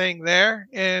anything there.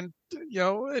 And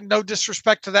no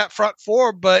disrespect to that front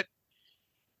 4, but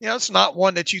it's not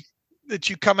one that you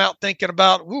come out thinking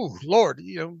about. Ooh, Lord,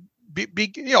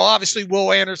 obviously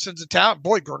Will Anderson's a talent.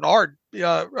 Boy, Grenard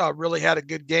really had a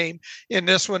good game in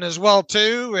this one as well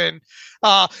too. And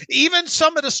even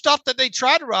some of the stuff that they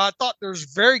tried to run, I thought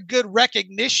there's very good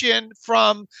recognition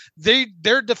from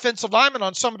their defensive linemen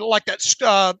on some of the, like that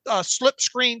slip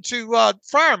screen to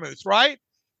Freiermuth, right?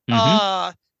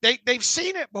 Mm-hmm. They've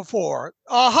seen it before.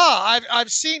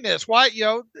 I've seen this. Why,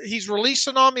 he's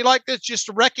releasing on me like this. Just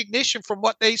a recognition from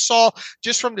what they saw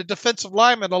just from the defensive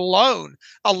lineman alone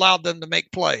allowed them to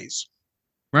make plays.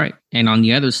 Right. And on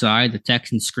the other side, the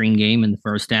Texans screen game in the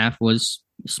first half was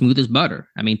smooth as butter.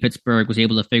 I mean, Pittsburgh was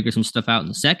able to figure some stuff out in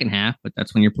the second half, but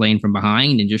that's when you're playing from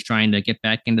behind and just trying to get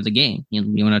back into the game.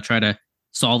 You want to try to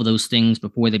solve those things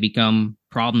before they become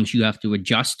problems you have to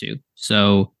adjust to.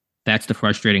 So that's the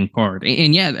frustrating part.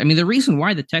 And yeah, I mean, the reason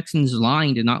why the Texans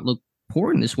line did not look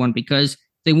poor in this one, because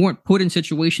they weren't put in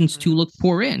situations to look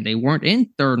poor in. They weren't in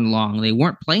 3rd and long. They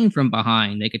weren't playing from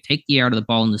behind. They could take the air out of the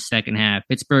ball in the second half.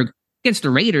 Pittsburgh, against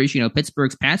the Raiders,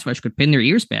 Pittsburgh's pass rush could pin their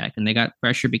ears back, and they got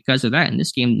pressure because of that. In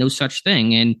this game, no such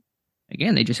thing. And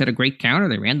again, they just had a great counter.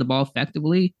 They ran the ball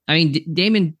effectively. I mean,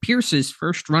 Damon Pierce's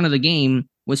first run of the game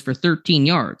was for 13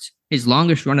 yards. His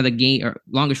longest run of the game, or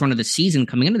longest run of the season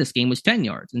coming into this game, was 10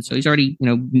 yards. And so he's already,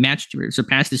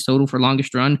 surpassed his total for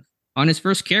longest run on his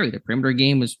first carry. The perimeter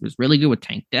game was really good with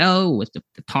Tank Dell, with the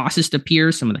tosses to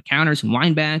Pierce, some of the counters and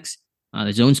winebacks,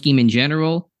 the zone scheme in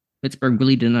general. Pittsburgh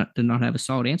really did not have a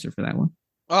solid answer for that one.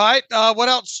 All right. What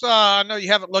else? I know you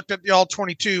haven't looked at the all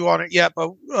 22 on it yet,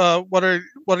 but what are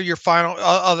your final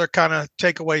other kind of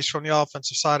takeaways from the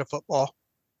offensive side of football?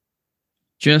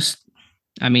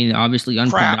 Obviously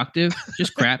unproductive,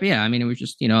 just crap. Yeah. I mean, it was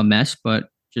just, a mess, but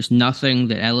just nothing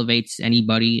that elevates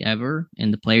anybody ever,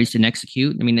 and the players didn't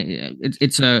execute. I mean,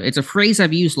 it's a phrase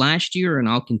I've used last year, and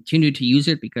I'll continue to use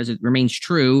it because it remains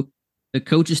true. The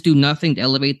coaches do nothing to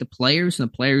elevate the players, and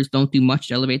the players don't do much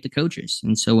to elevate the coaches.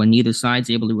 And so when neither side's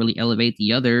able to really elevate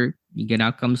the other, you get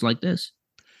outcomes like this.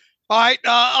 All right.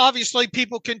 Obviously,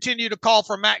 people continue to call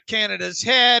for Matt Canada's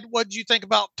head. What did you think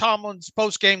about Tomlin's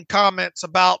post-game comments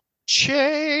about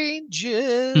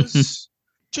changes?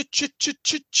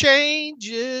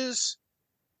 Changes.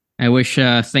 I wish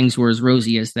things were as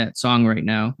rosy as that song right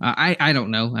now. I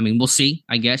don't know. I mean, we'll see.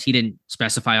 I guess he didn't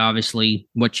specify, obviously,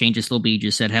 what changes there'll be. He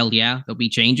just said, hell yeah, there'll be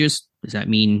changes. Does that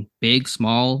mean big,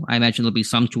 small? I imagine there'll be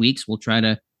some tweaks. We'll try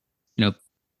to, go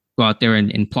out there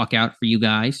and pluck out for you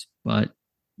guys, but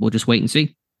we'll just wait and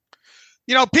see.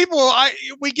 We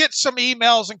get some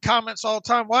emails and comments all the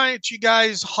time. Why aren't you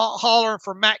guys hollering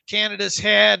for Matt Canada's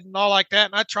head and all like that?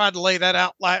 And I tried to lay that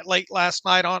out late last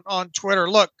night on Twitter.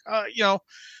 Look,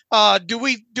 do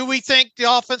we think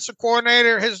the offensive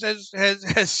coordinator has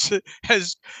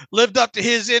lived up to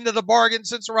his end of the bargain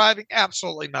since arriving?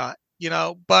 Absolutely not.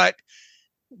 But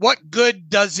what good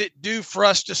does it do for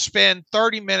us to spend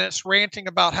 30 minutes ranting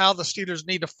about how the Steelers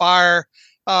need to fire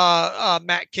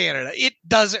Matt Canada? It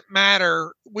doesn't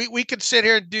matter. We could sit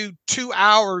here and do 2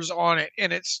 hours on it,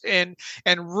 and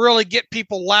really get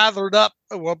people lathered up.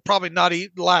 Well, probably not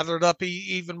lathered up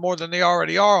even more than they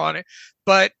already are on it.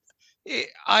 But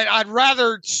I'd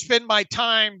rather spend my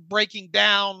time breaking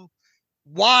down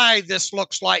why this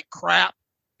looks like crap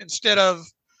instead of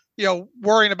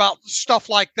worrying about stuff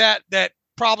like that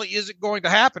probably isn't going to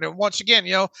happen. And once again,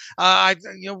 it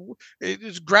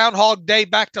was Groundhog Day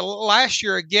back to last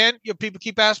year again. People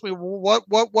keep asking me, well,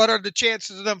 what are the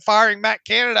chances of them firing Matt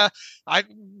Canada?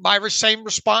 My same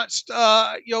response,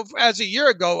 as a year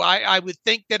ago. I would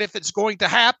think that if it's going to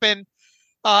happen,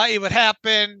 it would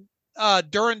happen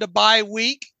during the bye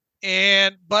week.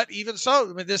 But even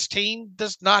so, I mean, this team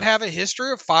does not have a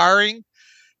history of firing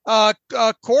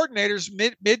coordinators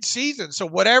mid-season. So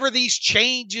whatever these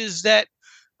changes that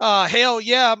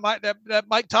that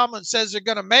Mike Tomlin says they're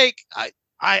going to make,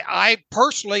 I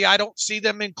personally, I don't see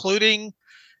them including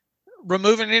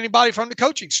removing anybody from the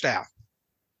coaching staff.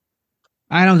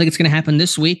 I don't think it's going to happen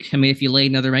this week. I mean, if you lay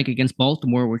another rank against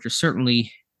Baltimore, which is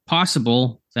certainly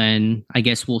possible, then I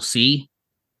guess we'll see.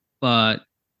 But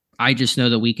I just know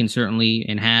that we can certainly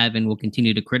and will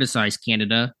continue to criticize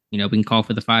Canada. We can call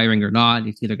for the firing or not.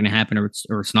 It's either going to happen or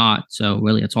it's not. So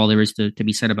really, that's all there is to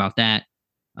be said about that.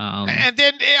 And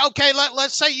then, okay,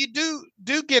 let's say you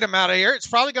do get him out of here. It's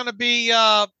probably going to be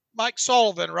Mike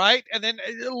Sullivan, right? And then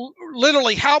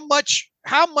literally how much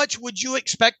would you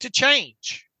expect to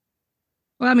change?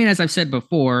 Well, I mean, as I've said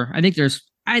before, I think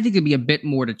there'd be a bit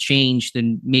more to change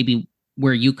than maybe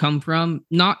where you come from.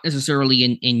 Not necessarily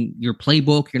in your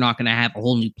playbook. You're not going to have a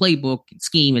whole new playbook and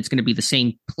scheme. It's going to be the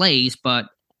same plays, but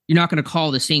you're not going to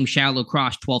call the same shallow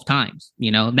cross 12 times,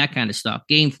 that kind of stuff,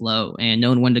 game flow, and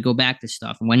knowing when to go back to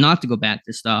stuff and when not to go back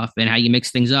to stuff, and how you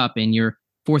mix things up in your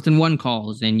 4th and 1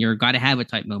 calls and your got to have it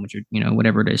type moments, or,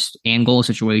 whatever it is, and goal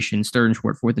situations, 3rd and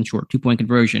short, 4th and short, 2-point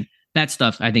conversion. That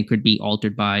stuff I think could be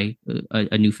altered by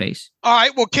a new face. All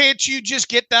right. Well, can't you just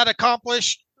get that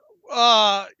accomplished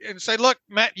and say, look,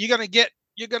 Matt, you're going to get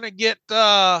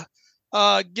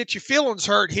your feelings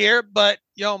hurt here, but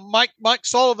Mike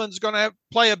Sullivan's going to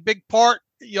play a big part.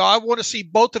 I want to see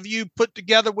both of you put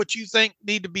together what you think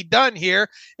need to be done here,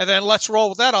 and then let's roll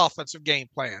with that offensive game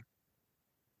plan.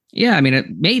 Yeah, I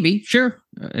mean, maybe, sure.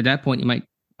 At that point, you might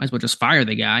as well just fire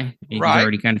the guy. He's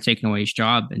already kind of taken away his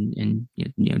job, and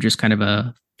just kind of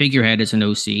a figurehead as an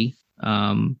OC.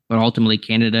 But ultimately,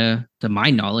 Canada, to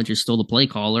my knowledge, is still the play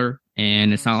caller,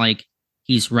 and it's not like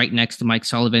he's right next to Mike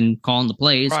Sullivan calling the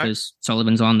plays, because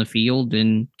Sullivan's on the field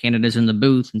and Canada's in the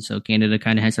booth. And so Canada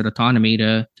kind of has that autonomy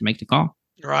to make the call.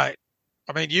 Right.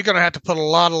 I mean, you're going to have to put a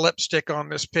lot of lipstick on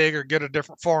this pig or get a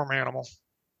different farm animal.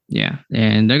 Yeah.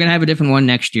 And they're going to have a different one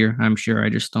next year, I'm sure. I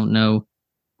just don't know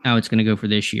how it's going to go for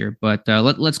this year. But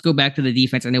let's go back to the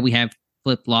defense. I know we have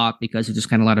flip-flop because it's just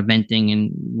kind of a lot of venting,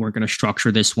 and we're going to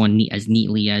structure this one as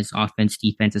neatly as offense,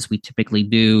 defense as we typically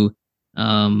do.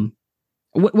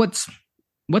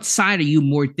 What side are you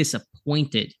more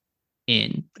disappointed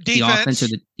in? Defense. The offense or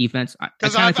the defense?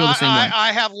 Because I feel the same way.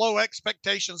 I have low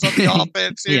expectations of the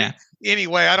offense.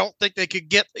 Anyway, I don't think they could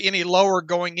get any lower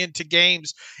going into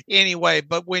games anyway.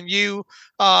 But when you,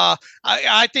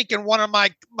 I think in one of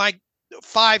my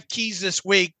 5 keys this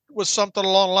week was something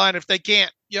along the line, if they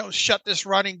can't, shut this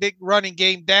big running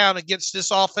game down against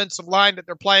this offensive line that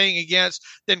they're playing against,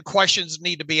 then questions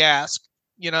need to be asked.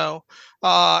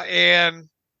 And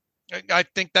I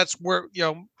think that's where,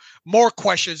 more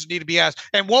questions need to be asked.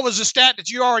 And what was the stat that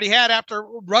you already had after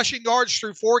rushing yards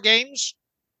through 4 games?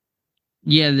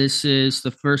 Yeah, this is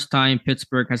the first time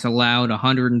Pittsburgh has allowed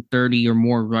 130 or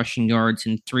more rushing yards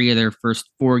in 3 of their first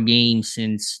 4 games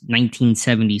since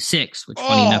 1976, which,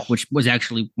 funny enough, which was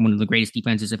actually one of the greatest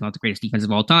defenses, if not the greatest defense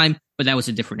of all time. But that was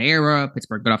a different era.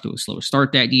 Pittsburgh got off to a slower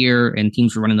start that year, and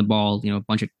teams were running the ball,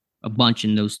 a bunch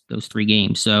in those 3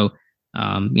 games. So,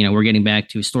 we're getting back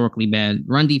to historically bad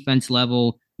run defense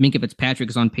level. Minkah Fitzpatrick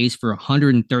is on pace for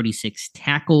 136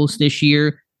 tackles this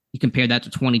year. You compare that to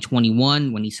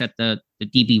 2021 when he set the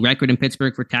DB record in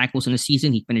Pittsburgh for tackles in the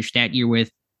season. He finished that year with,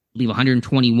 I believe,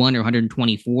 121 or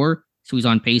 124. So he's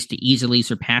on pace to easily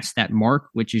surpass that mark,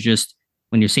 which is just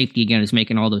when your safety again is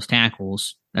making all those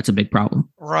tackles, that's a big problem.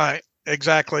 Right.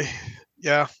 Exactly.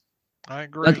 Yeah, I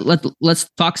agree. Let's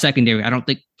talk secondary. I don't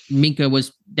think Minkah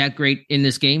was that great in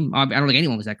this game. I don't think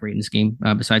anyone was that great in this game,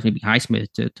 besides maybe Highsmith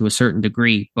to a certain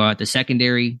degree. But the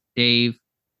secondary, Dave,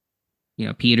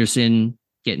 Peterson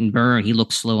getting burned. He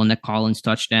looked slow on that Collins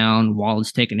touchdown.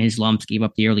 Wallace taking his lumps, gave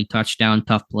up the early touchdown.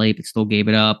 Tough play, but still gave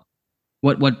it up.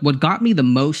 What got me the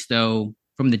most, though,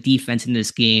 from the defense in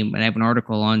this game, and I have an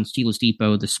article on Steelers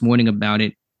Depot this morning about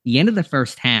it, the end of the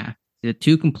first half, the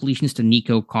 2 completions to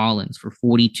Nico Collins for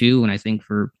 42, and I think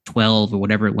for 12 or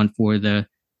whatever it went for the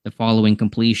following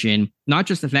completion. Not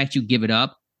just the fact you give it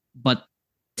up, but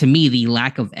to me, the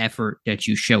lack of effort that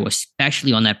you show,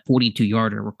 especially on that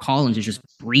 42-yarder where Collins is just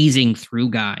breezing through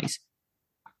guys.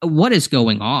 What is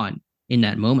going on in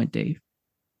that moment, Dave?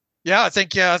 Yeah, I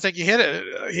think you hit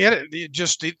it.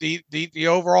 Just the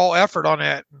overall effort on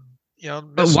that.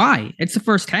 But why? It's the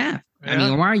first half. Yeah. I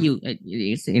mean, why are you?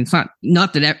 It's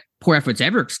not that poor effort's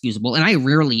ever excusable, and I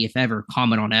rarely, if ever,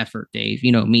 comment on effort, Dave.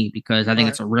 You know me, because I think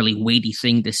it's a really weighty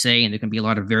thing to say, and there can be a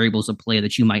lot of variables at play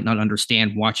that you might not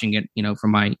understand watching it,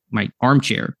 from my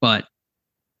armchair. But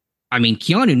I mean,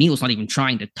 Keanu Neal's not even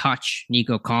trying to touch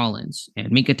Nico Collins,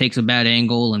 and Minkah takes a bad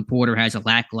angle, and Porter has a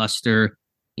lackluster,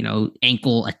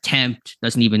 ankle attempt,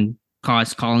 doesn't even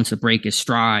cause Collins to break his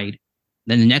stride.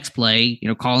 Then the next play,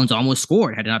 Collins almost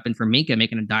scored. Had it not been for Minkah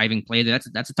making a diving play, that's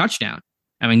a touchdown.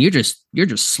 I mean, you're just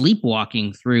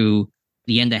sleepwalking through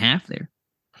the end of half there.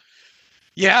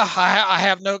 Yeah, I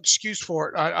have no excuse for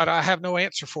it. I have no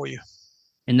answer for you.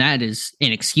 And that is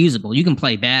inexcusable. You can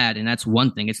play bad, and that's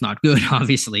one thing. It's not good,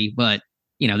 obviously, but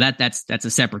that's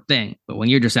a separate thing. But when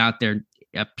you're just out there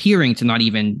appearing to not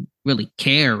even really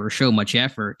care or show much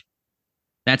effort,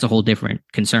 that's a whole different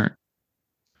concern.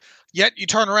 Yet you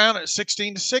turn around at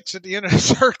 16-6 at the end of the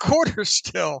third quarter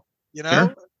still,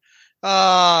 Sure.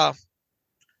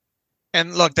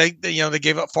 And look, they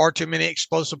gave up far too many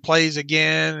explosive plays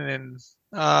again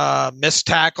and missed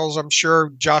tackles. I'm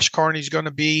sure Josh Carney's going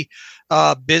to be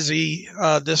busy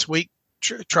this week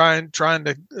trying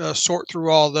to sort through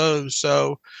all those.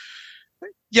 So,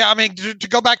 yeah, I mean, to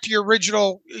go back to your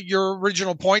original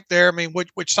point there, I mean,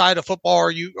 which side of football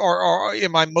are you or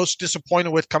am I most disappointed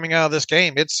with coming out of this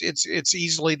game? It's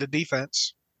easily the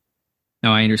defense.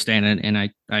 No, I understand it, and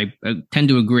I tend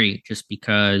to agree, just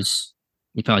because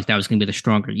you felt like that was going to be the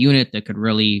stronger unit that could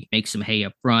really make some hay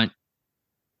up front.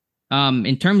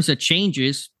 In terms of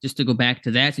changes, just to go back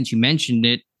to that, since you mentioned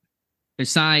it,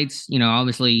 besides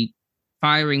obviously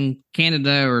firing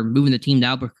Canada or moving the team to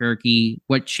Albuquerque,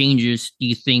 what changes do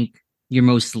you think you're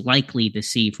most likely to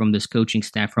see from this coaching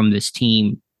staff, from this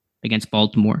team against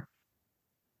Baltimore?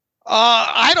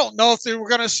 I don't know if they were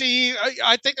going to see.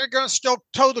 I think they're going to still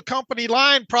toe the company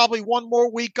line probably one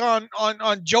more week on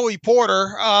Joey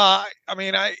Porter. I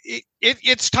mean,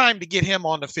 it's time to get him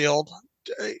on the field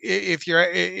if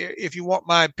you want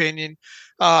my opinion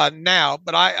now.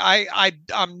 But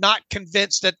I'm not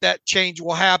convinced that change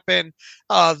will happen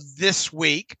this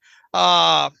week.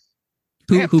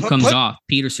 Who comes off,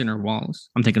 Peterson or Wallace?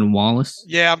 I'm thinking Wallace.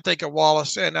 Yeah, I'm thinking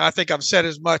Wallace, and I think I've said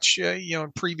as much,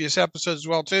 in previous episodes as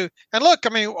well too. And look, I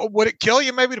mean, would it kill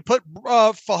you maybe to put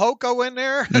Fehoko in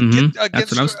there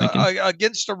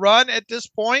against the run at this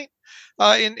point?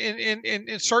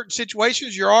 In certain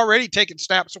situations, you're already taking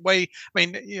snaps away. I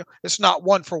mean, it's not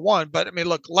 1-for-1, but I mean,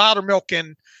 look, Loudermilk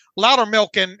and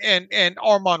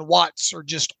Armon Watts are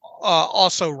just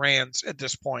also Rands at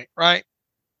this point, right?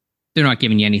 They're not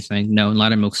giving you anything. No, and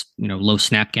Loudermilk's low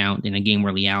snap count in a game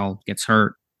where Leal gets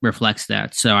hurt reflects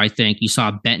that. So I think you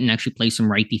saw Benton actually play some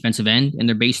right defensive end in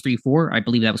their base 3-4. I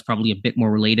believe that was probably a bit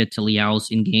more related to Leal's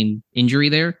in-game injury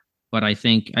there. But I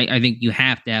think you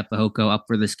have to have Fehoko up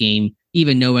for this game,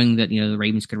 even knowing that the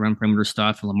Ravens could run perimeter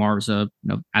stuff, and Lamar's a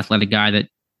athletic guy that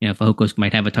Fehoko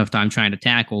might have a tough time trying to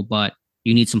tackle. But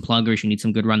you need some pluggers, you need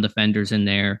some good run defenders in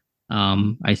there.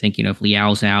 I think, if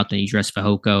Leal's out, then you dress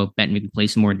Fehoko, Benton maybe play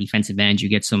some more defensive end. You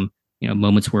get some,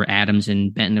 moments where Adams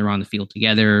and Benton are on the field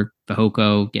together,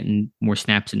 Fehoko getting more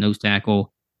snaps at nose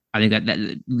tackle. I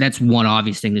think that's one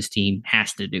obvious thing this team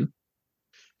has to do.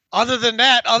 Other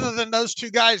than those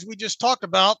two guys we just talked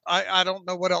about, I don't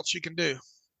know what else you can do.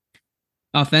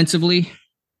 Offensively, do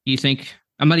you think?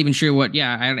 I'm not even sure what,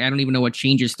 I don't even know what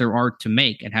changes there are to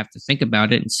make. I'd have to think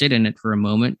about it and sit in it for a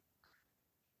moment.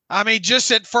 I mean, just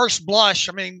at first blush,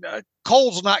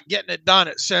 Cole's not getting it done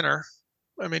at center.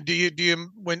 I mean, do you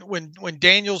when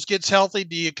Daniels gets healthy,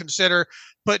 do you consider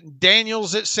putting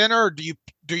Daniels at center, or do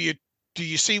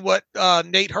you see what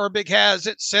Nate Herbig has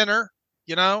at center?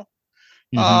 You know,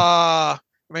 I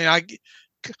mean,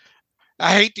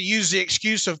 I hate to use the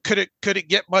excuse of could it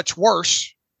get much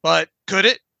worse, but could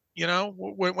it? You know,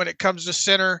 when it comes to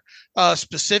center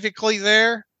specifically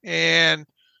there, and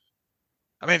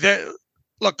I mean,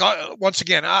 look, once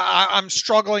again, I'm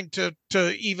struggling to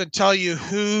even tell you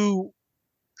who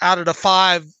out of the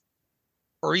 5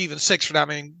 or even 6 for that. I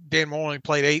mean, Dan Moore only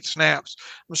played 8 snaps.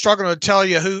 I'm struggling to tell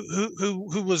you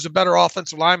who was the better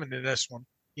offensive lineman in this one.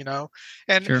 You know,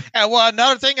 and Sure. well,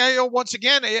 another thing, once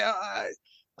again,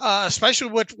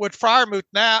 especially with Freiermuth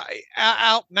now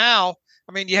out now.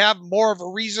 I mean, you have more of a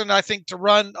reason, I think, to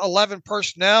run 11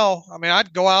 personnel. I mean,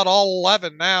 I'd go out all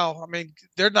 11 now. I mean,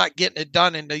 they're not getting it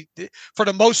done, for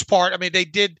the most part. I mean, they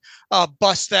did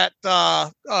bust that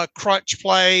crunch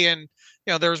play, and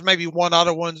there was maybe one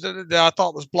other one that I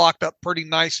thought was blocked up pretty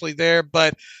nicely there.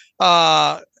 But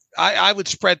I would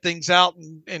spread things out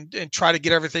and try to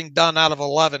get everything done out of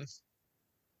 11.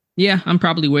 Yeah, I'm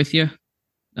probably with you.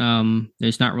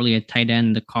 There's not really a tight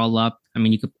end to call up. I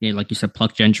mean, you could, like you said,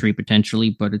 pluck Gentry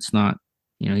potentially, but it's not,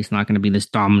 he's not going to be this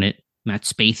dominant Matt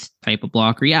Spaeth type of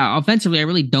blocker. Yeah, offensively, I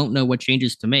really don't know what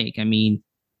changes to make. I mean,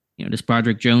 does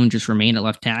Broderick Jones just remain at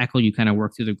left tackle? You kind of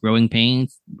work through the growing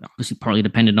pains, obviously partly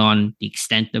dependent on the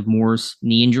extent of Moore's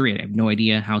knee injury. I have no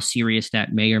idea how serious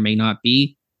that may or may not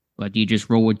be, but do you just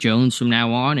roll with Jones from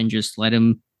now on and just let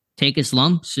him take his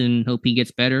lumps and hope he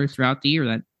gets better throughout the year?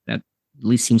 That at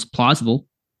least seems plausible.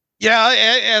 Yeah,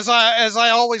 as I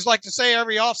always like to say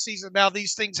every offseason now,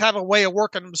 these things have a way of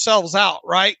working themselves out,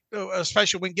 right?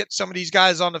 Especially when you get some of these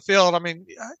guys on the field. I mean,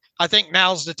 I think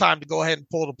now's the time to go ahead and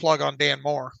pull the plug on Dan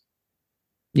Moore.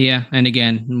 Yeah, and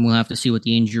again, we'll have to see what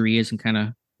the injury is and kind of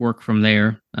work from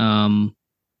there.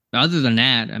 Other than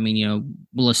that, I mean,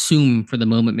 we'll assume for the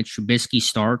moment Mitch Trubisky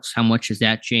starts. How much does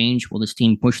that change? Will this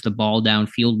team push the ball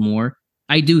downfield more?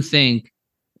 I do think,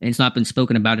 and it's not been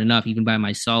spoken about enough, even by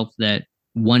myself, that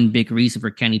one big reason for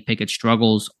Kenny Pickett's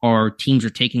struggles are teams are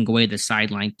taking away the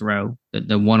sideline throw,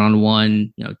 the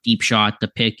one-on-one, deep shot, the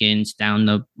Pickens down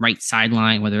the right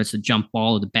sideline, whether it's a jump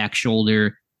ball or the back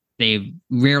shoulder. They've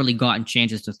rarely gotten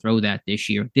chances to throw that this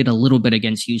year. Did a little bit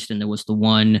against Houston. There was the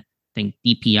one, I think,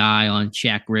 DPI on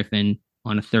Shaq Griffin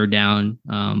on a 3rd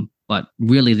down. But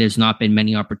really, there's not been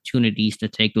many opportunities to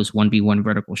take those 1v1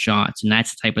 vertical shots. And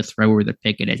that's the type of thrower that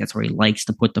Pickett is. That's where he likes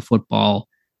to put the football.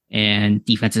 And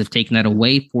defenses have taken that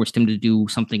away, forced him to do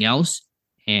something else,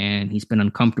 and he's been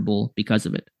uncomfortable because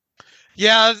of it.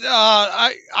 Yeah,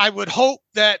 I would hope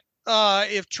that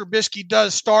if Trubisky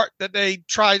does start, that they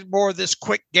try more of this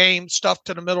quick game stuff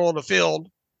to the middle of the field.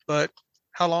 But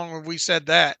how long have we said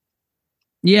that?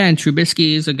 Yeah, and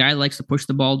Trubisky is a guy who likes to push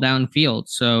the ball downfield,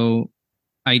 so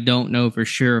I don't know for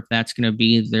sure if that's going to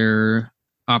be their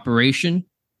operation.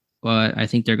 But I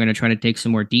think they're going to try to take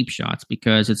some more deep shots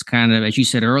because it's kind of, as you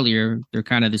said earlier, they're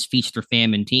kind of this feast or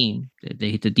famine team. They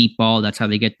hit the deep ball. That's how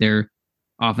they get their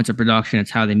offensive production.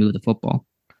 It's how they move the football.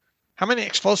 How many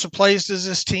explosive plays does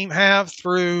this team have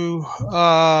through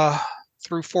 4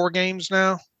 games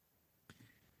now?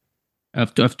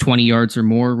 Of 20 yards or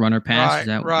more, run or pass. Right, is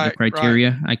that right, the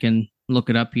criteria? Right. I can look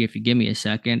it up here if you give me a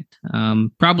second.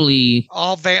 Probably.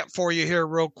 I'll vamp for you here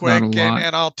real quick,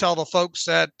 and I'll tell the folks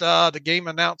that the game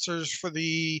announcers for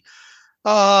the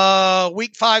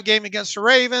Week 5 game against the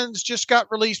Ravens just got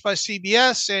released by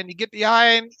CBS, and you get the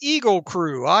Iron Eagle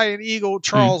crew, Iron Eagle,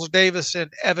 Charles Davis,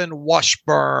 and Evan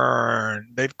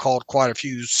Washburn. They've called quite a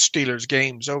few Steelers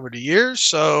games over the years,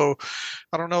 so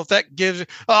I don't know if that gives.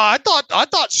 I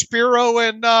thought Spiro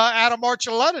and Adam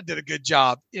Archuleta did a good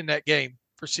job in that game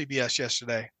for CBS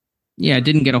yesterday. Yeah, I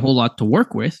didn't get a whole lot to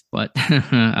work with, but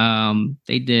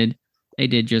they did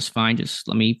just fine. Just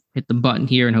let me hit the button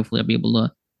here, and hopefully I'll be able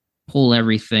to pull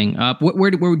everything up.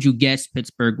 Where would you guess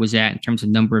Pittsburgh was at in terms of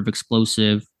number of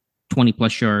explosive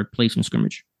 20-plus yard plays from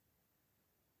scrimmage?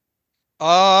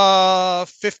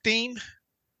 15.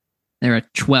 They're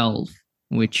at 12,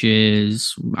 which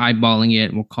is, eyeballing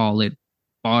it, we'll call it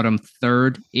bottom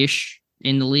third-ish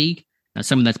in the league.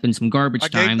 Some of that's been some garbage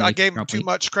time. I gave them too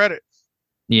much credit.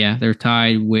 Yeah, they're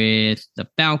tied with the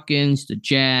Falcons, the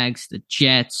Jags, the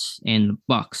Jets, and the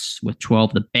Bucks with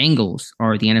 12. The Bengals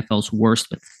are the NFL's worst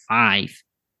with 5.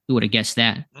 Who would have guessed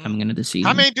that coming into the season?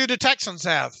 How many do the Texans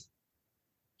have?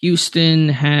 Houston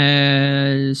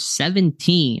has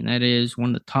 17. That is one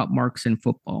of the top marks in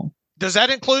football. Does that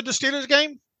include the Steelers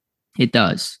game? It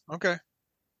does. Okay.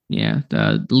 Yeah,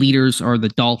 the leaders are the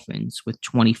Dolphins with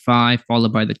 25,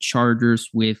 followed by the Chargers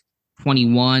with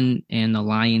 21, and the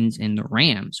Lions and the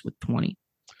Rams with 20.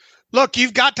 Look,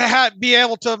 you've got to be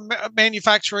able to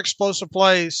manufacture explosive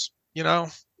plays. You know,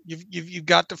 you've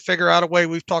got to figure out a way.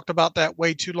 We've talked about that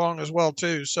way too long as well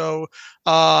too. So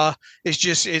it's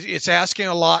just it's asking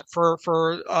a lot for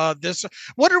this.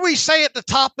 What did we say at the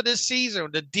top of this season?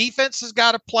 The defense has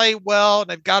got to play well, and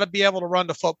they've got to be able to run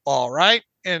the football, right?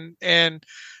 And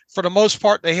for the most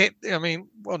part, they hit. I mean,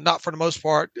 well, not for the most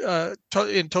part.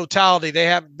 In totality, they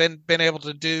haven't been able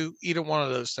to do either one of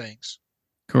those things.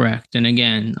 Correct. And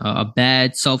again, a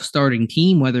bad self-starting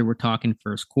team, whether we're talking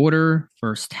first quarter,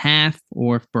 first half,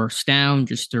 or first down,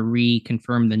 just to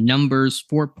reconfirm the numbers,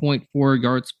 4.4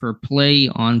 yards per play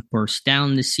on first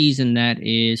down this season. That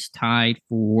is tied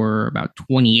for about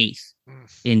 28th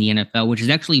in the NFL, which is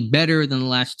actually better than the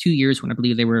last 2 years when I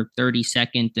believe they were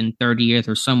 32nd and 30th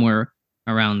or somewhere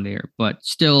around there, but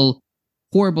still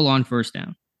horrible on first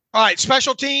down. All right,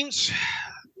 special teams.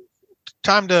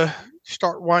 Time to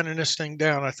start winding this thing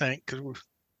down, I think.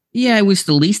 Yeah, it was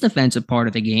the least offensive part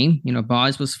of the game. You know,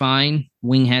 Boz was fine.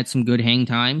 Wing had some good hang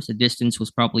times. The distance was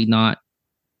probably not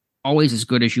always as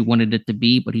good as you wanted it to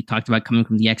be, but he talked about coming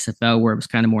from the XFL where it was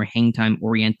kind of more hang time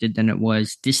oriented than it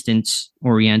was distance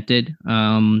oriented.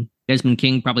 Desmond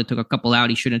King probably took a couple out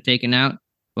he shouldn't have taken out,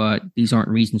 but these aren't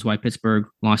reasons why Pittsburgh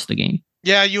lost the game.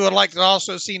 Yeah, you would like to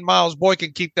also see Miles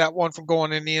Boykin keep that one from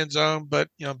going in the end zone, but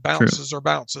you know, bounces are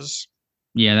bounces.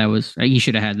 Yeah, that was, he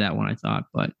should have had that one, I thought.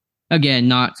 But again,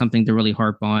 not something to really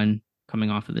harp on coming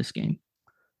off of this game.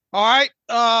 All right.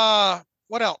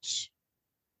 What else?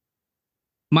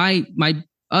 My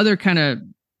other kind of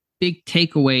big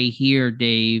takeaway here,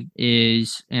 Dave,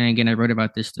 is, and again, I wrote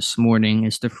about this morning,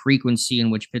 is the frequency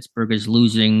in which Pittsburgh is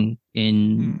losing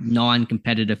in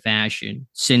non-competitive fashion.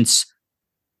 Since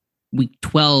week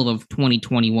 12 of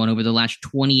 2021, over the last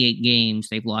 28 games,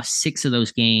 they've lost 6 of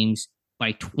those games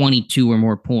by 22 or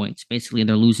more points. Basically,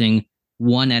 they're losing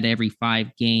 1 out of every 5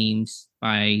 games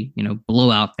by,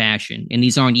 blowout fashion. And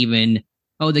these aren't even,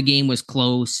 the game was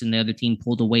close and the other team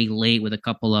pulled away late with a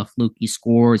couple of fluky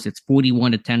scores. It's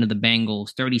 41-10 to the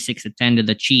Bengals, 36-10 to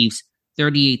the Chiefs,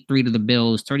 38-3 to the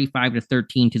Bills,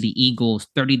 35-13 to the Eagles,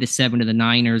 30-7 to the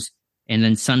Niners, and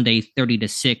then Sunday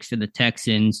 30-6 to the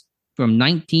Texans. From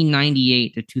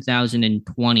 1998 to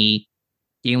 2020,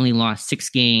 they only lost 6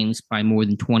 games by more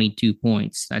than 22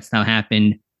 points. That's now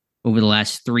happened over the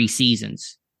last 3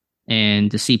 seasons. And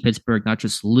to see Pittsburgh not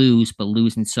just lose, but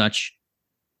lose in such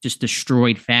just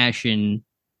destroyed fashion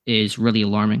is really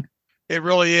alarming. It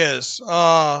really is.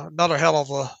 Another hell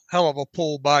of a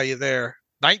pull by you there.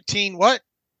 19 what?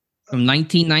 From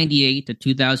 1998 to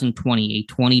 2020, a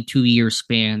 22-year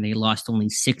span, they lost only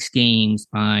 6 games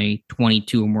by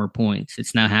 22 or more points.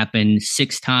 It's now happened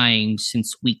 6 times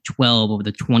since week 12 of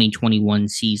the 2021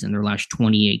 season, their last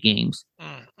 28 games.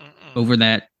 Over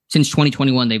that, since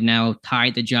 2021, they've now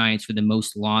tied the Giants for the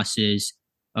most losses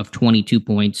of 22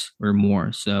 points or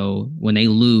more. So when they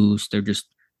lose, they're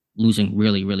just losing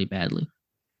really, really badly.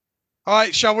 All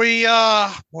right, shall we?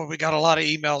 We got a lot of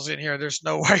emails in here. There's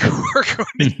no way we're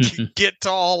going to get to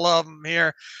all of them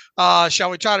here. Shall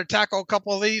we try to tackle a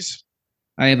couple of these?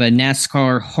 I have a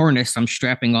NASCAR harness I'm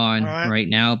strapping on right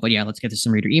now. But yeah, let's get to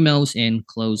some reader emails and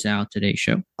close out today's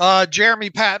show. Jeremy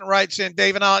Patton writes in,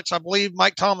 Dave and Alex, I believe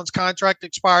Mike Tomlin's contract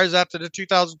expires after the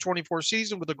 2024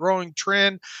 season with a growing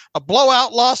trend of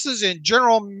blowout losses and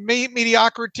general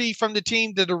mediocrity from the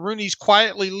team. Did the Roonies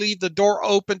quietly leave the door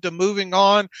open to moving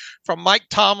on from Mike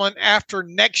Tomlin after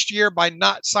next year by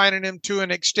not signing him to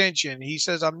an extension? He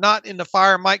says, I'm not in the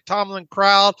fire Mike Tomlin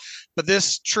crowd, but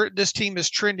this team is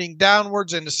trending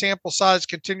downwards and the sample size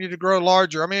continue to grow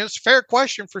larger. I mean, it's a fair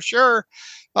question for sure.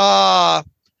 I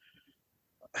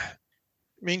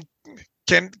mean,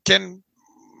 can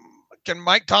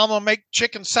Mike Tomlin make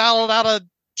chicken salad out of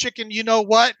chicken,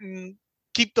 and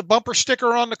keep the bumper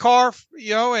sticker on the car,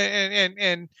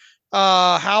 and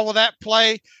how will that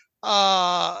play?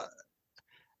 My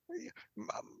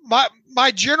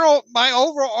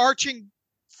overarching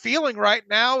feeling right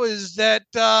now is that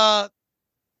that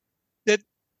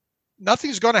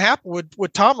nothing's going to happen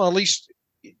with Tomlin, at least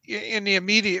in the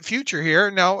immediate future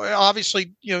here. Now,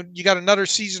 obviously, you got another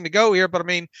season to go here, but I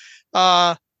mean,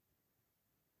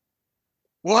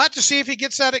 we'll have to see if he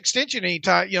gets that extension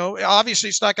anytime. Obviously,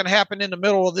 it's not going to happen in the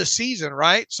middle of this season,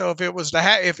 right? So if it was to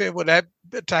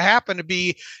happen to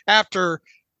be after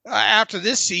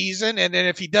this season, and then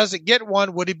if he doesn't get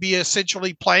one, would he be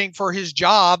essentially playing for his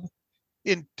job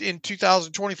in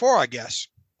 2024? I guess.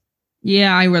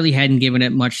 Yeah, I really hadn't given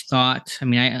it much thought. I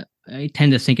mean, I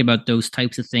tend to think about those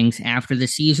types of things after the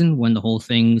season when the whole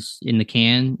thing's in the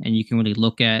can and you can really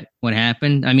look at what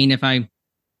happened. I mean, if I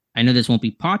I know this won't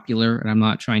be popular, and I'm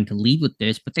not trying to lead with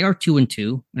this, but they are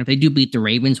 2-2. And if they do beat the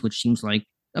Ravens, which seems like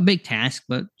a big task,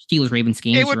 but Steelers-Ravens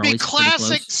games it would are be always pretty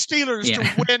classic close. Steelers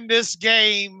to win this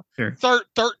game Sure.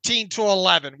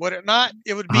 13-11, would it not?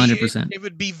 It would be 100%. it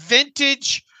would be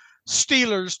vintage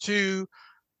Steelers to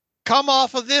come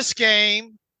off of this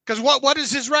game. Because what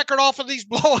is his record off of these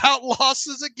blowout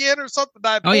losses again or something?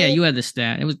 Yeah, you had the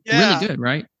stat. It was really good,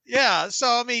 right? Yeah. So,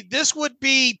 I mean, this would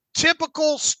be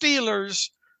typical Steelers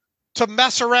to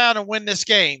mess around and win this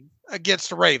game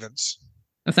against the Ravens.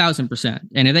 1,000%.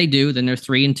 And if they do, then they're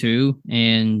 3-2.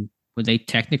 And would they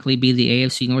technically be the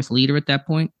AFC North leader at that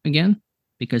point again?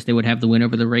 Because they would have the win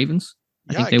over the Ravens?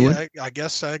 I think they would. I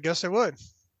guess they would.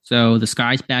 So the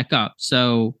sky's back up.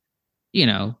 So,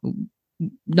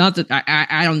 not that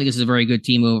I don't think this is a very good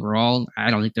team overall.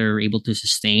 I don't think they're able to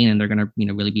sustain and they're going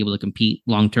to, really be able to compete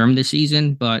long-term this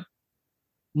season, but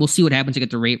we'll see what happens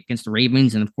against the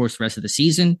Ravens and of course the rest of the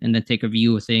season, and then take a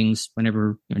view of things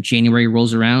whenever January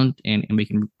rolls around and we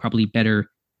can probably better,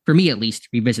 for me at least,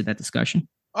 revisit that discussion.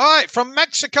 All right, from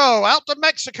Mexico, out to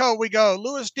Mexico we go.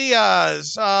 Luis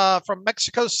Diaz from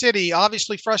Mexico City,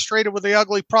 obviously frustrated with the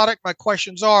ugly product. My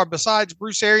questions are, besides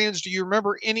Bruce Arians, do you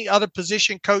remember any other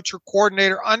position coach or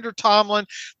coordinator under Tomlin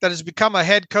that has become a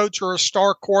head coach or a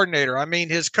star coordinator? I mean,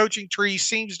 his coaching tree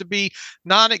seems to be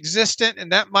non-existent,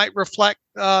 and that might reflect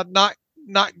not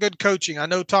good coaching. I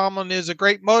know Tomlin is a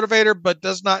great motivator, but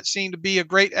does not seem to be a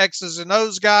great X's and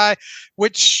O's guy.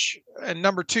 And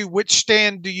number two, which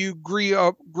stand do you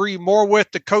agree more with,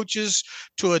 the coaches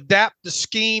to adapt the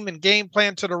scheme and game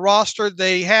plan to the roster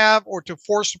they have, or to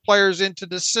force the players into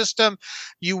the system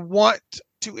you want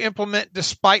to implement,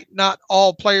 despite not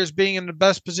all players being in the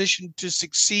best position to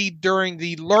succeed during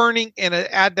the learning and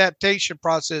adaptation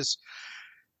process?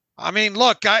 I mean,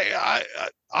 look, I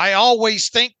always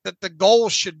think that the goal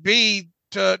should be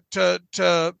to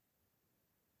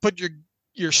put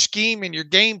your scheme and your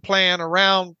game plan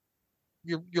around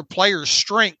your players'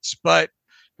 strengths, but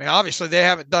I mean, obviously they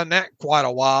haven't done that in quite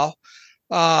a while.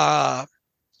 I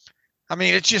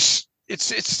mean, it's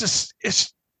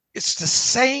the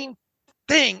same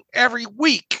thing every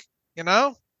week,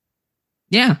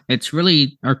 Yeah, it's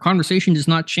really, our conversation does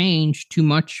not change too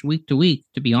much week to week,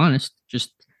 to be honest.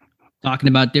 Just talking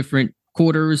about different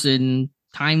quarters and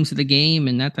times of the game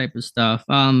and that type of stuff.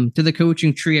 To the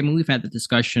coaching tree, I mean, we've had the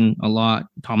discussion a lot.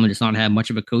 Tomlin does not have much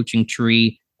of a coaching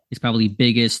tree. His probably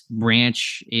biggest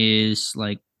branch is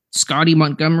like Scotty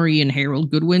Montgomery and Harold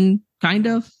Goodwin, kind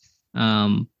of.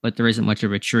 But there isn't much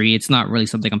of a tree. It's not really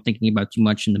something I'm thinking about too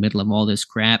much in the middle of all this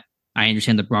crap. I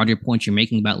understand the broader points you're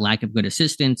making about lack of good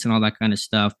assistants and all that kind of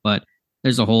stuff, but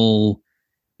there's a whole,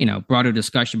 broader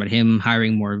discussion about him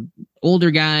hiring more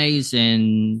older guys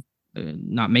and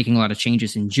not making a lot of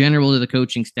changes in general to the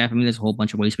coaching staff. I mean, there's a whole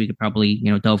bunch of ways we could probably,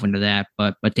 delve into that.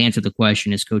 But to answer the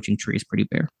question, his coaching tree is pretty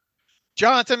bare.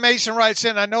 Jonathan Mason writes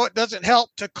in, I know it doesn't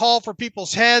help to call for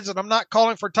people's heads, and I'm not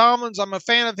calling for Tomlin's. I'm a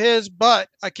fan of his, but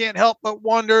I can't help but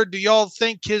wonder, do y'all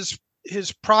think his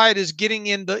pride is getting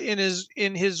in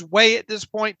his way at this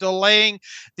point, delaying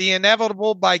the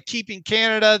inevitable by keeping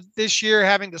Canada this year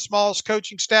having the smallest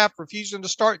coaching staff, refusing to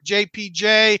start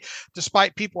JPJ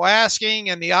despite people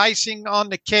asking, and the icing on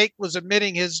the cake was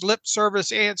admitting his lip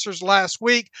service answers last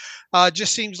week?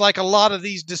 Just seems like a lot of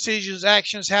these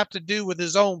actions have to do with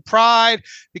his own pride,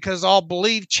 because I'll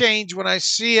believe change when I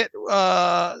see it,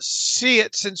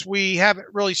 since we haven't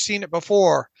really seen it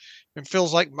before. It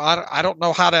feels like I don't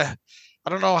know how to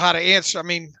answer. I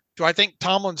mean, do I think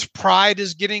Tomlin's pride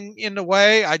is getting in the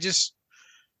way? I just,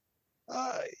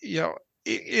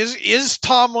 is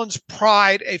Tomlin's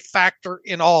pride a factor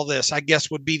in all this? I guess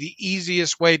would be the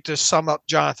easiest way to sum up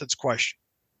Jonathan's question.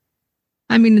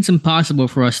 I mean, it's impossible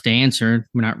for us to answer.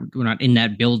 We're not in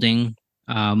that building.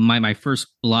 My first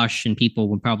blush, and people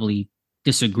would probably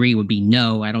disagree, would be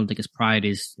no. I don't think his pride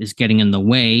is getting in the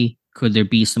way. Could there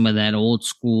be some of that old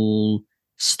school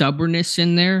stubbornness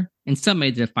in there? And some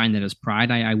may define that as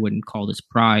pride. I wouldn't call this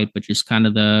pride, but just kind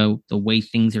of the way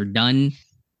things are done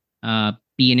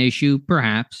be an issue,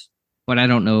 perhaps. But I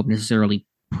don't know if necessarily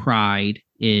pride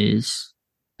is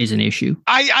an issue.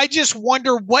 I just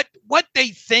wonder what they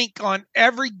think on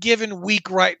every given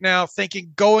week right now,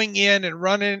 thinking going in and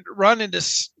running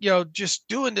this, just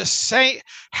doing the same.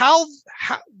 How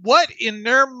what in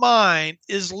their mind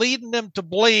is leading them to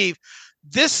believe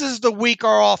this is the week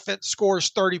our offense scores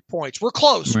 30 points. We're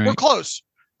close. Right. We're close.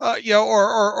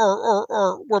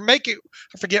 Or we're making,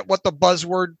 I forget what the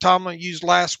buzzword Tomlin used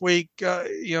last week,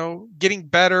 getting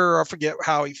better. Or I forget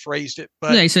how he phrased it,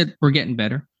 but yeah, he said we're getting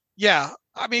better. Yeah.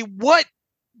 I mean, what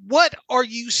are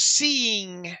you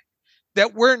seeing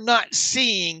that we're not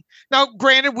seeing. Now,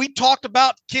 granted, we talked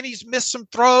about Kenny's missed some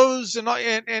throws and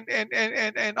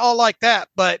all like that,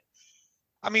 but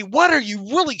I mean, what are you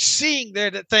really seeing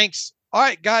there that thinks, all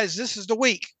right, guys, this is the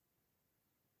week?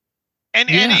 And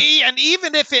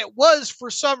even if it was for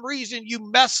some reason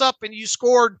you mess up and you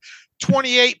scored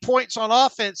 28 points on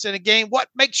offense in a game, what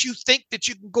makes you think that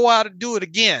you can go out and do it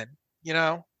again? You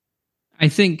know, I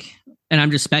think, and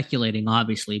I'm just speculating,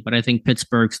 obviously, but I think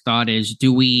Pittsburgh's thought is,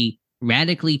 do we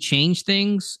radically change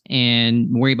things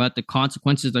and worry about the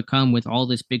consequences that come with all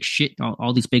this big shit,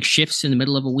 all these big shifts in the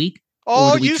middle of a week?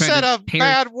 Oh, you said a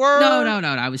bad word. No.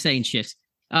 I was saying shifts.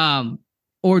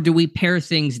 Or do we pare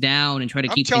things down and try to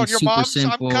keep things super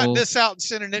simple? I'm cutting this out and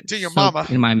sending it to your mama.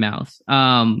 In my mouth.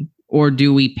 Or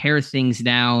do we pare things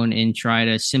down and try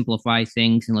to simplify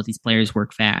things and let these players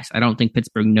work fast? I don't think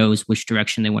Pittsburgh knows which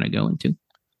direction they want to go into.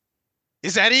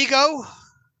 Is that ego?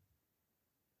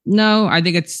 No, I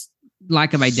think it's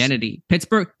lack of identity.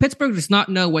 Pittsburgh does not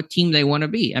know what team they want to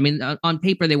be. I mean, on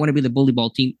paper, they want to be the bully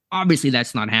ball team. Obviously,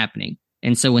 that's not happening.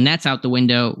 And so when that's out the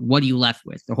window, what are you left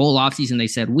with? The whole offseason, they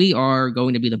said, we are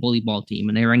going to be the bully ball team,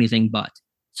 and they're anything but.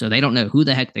 So they don't know who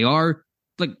the heck they are.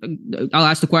 Like, I'll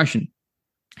ask the question.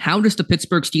 How does the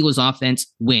Pittsburgh Steelers offense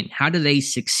win? How do they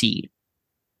succeed?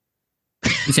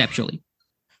 Conceptually.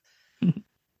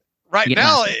 Right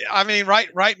now,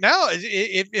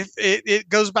 it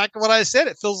goes back to what I said.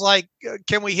 It feels like,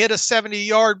 can we hit a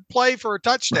 70-yard play for a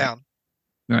touchdown?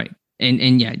 Right.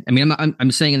 And yeah, I mean,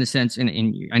 I'm saying in the sense, and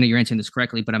I know you're answering this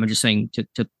correctly, but I'm just saying to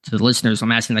the listeners,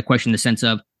 I'm asking that question in the sense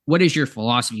of, what is your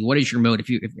philosophy? What is your mode?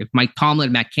 If Mike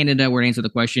Tomlin, Matt Canada were to answer the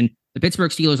question, the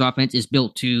Pittsburgh Steelers offense is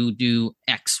built to do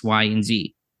X, Y, and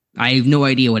Z. I have no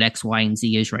idea what X, Y, and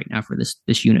Z is right now for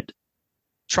this unit.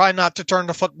 Try not to turn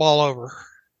the football over.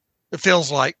 It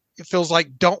feels like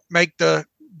don't make the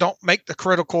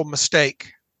critical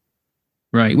mistake.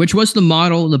 Right, which was the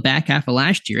model the back half of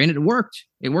last year, and it worked.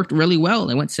 It worked really well.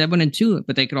 They went 7-2,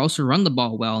 but they could also run the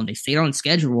ball well, and they stayed on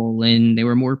schedule, and they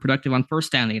were more productive on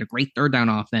first down. They had a great third down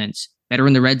offense, better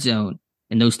in the red zone,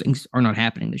 and those things are not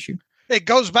happening this year. It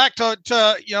goes back to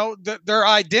their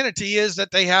identity is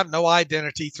that they have no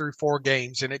identity through 4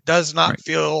 games, and it does not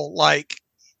feel like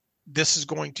this is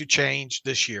going to change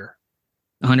this year.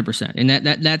 100%, and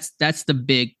that's the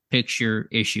big picture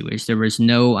issue. Is there is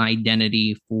no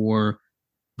identity for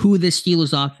who the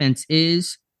Steelers offense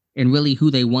is and really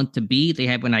who they want to be. They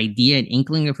have an idea, an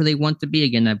inkling of who they want to be.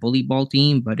 Again, that bully ball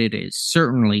team, but it is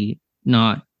certainly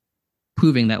not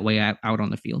proving that way out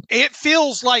on the field. It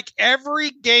feels like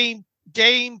every game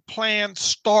plan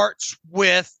starts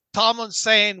with Tomlin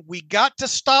saying, we got to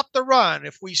stop the run.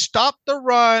 If we stop the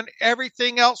run,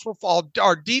 everything else will fall.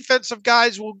 Our defensive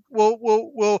guys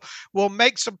will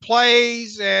make some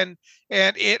plays. And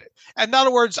in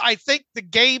other words, I think the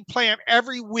game plan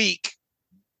every week,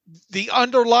 the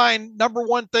underlying number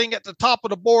one thing at the top of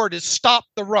the board is stop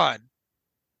the run,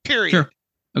 period. Sure.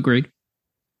 Agreed.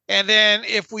 And then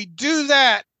if we do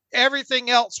that, everything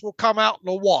else will come out in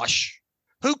a wash.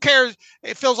 Who cares?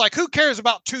 It feels like who cares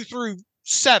about 2 through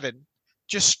 7?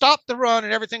 Just stop the run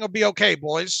and everything will be okay,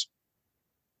 boys.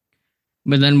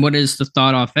 But then what is the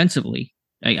thought offensively?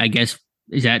 I guess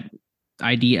is that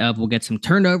idea of we'll get some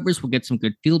turnovers, we'll get some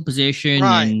good field position,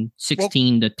 and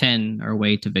 16-10 our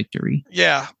way to victory.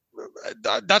 Yeah,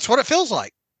 that's what it feels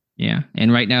like. Yeah,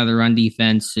 and right now the run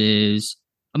defense is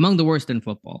among the worst in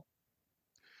football.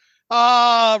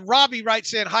 Robbie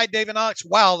writes in, hi, Dave and Alex.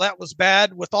 Wow, that was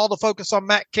bad. With all the focus on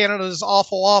Matt Canada's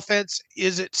awful offense,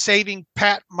 is it saving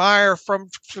Pat Meyer from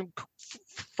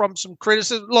some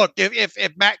criticism? Look,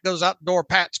 if Matt goes out the door,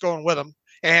 Pat's going with him,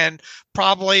 and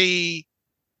probably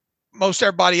most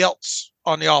everybody else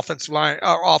on the offensive line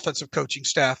or offensive coaching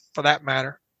staff for that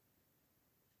matter.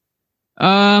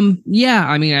 Yeah,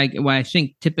 I mean, I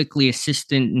think typically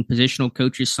assistant and positional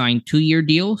coaches sign 2-year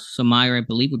deals. So Meyer, I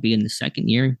believe, would be in the second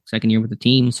year with the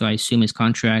team. So I assume his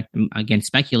contract, again,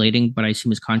 speculating, but I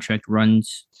assume his contract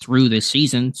runs through this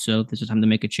season. So if there's a time to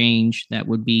make a change, that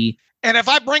would be. And if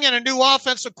I bring in a new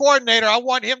offensive coordinator, I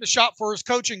want him to shop for his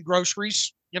coaching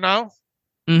groceries, you know?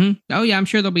 Mm-hmm. Oh, yeah, I'm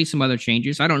sure there'll be some other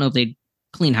changes. I don't know if they'd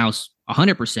clean house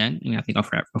 100%. I mean, I think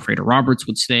Alfredo Roberts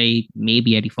would stay.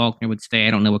 Maybe Eddie Faulkner would stay.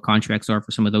 I don't know what contracts are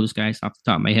for some of those guys off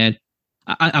the top of my head.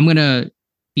 I'm going to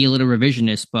be a little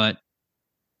revisionist, but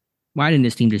why didn't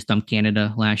this team just dump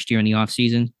Canada last year in the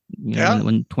offseason?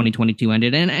 When 2022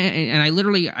 ended? And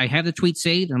I have the tweet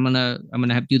saved. I'm gonna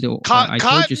have to do the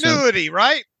continuity,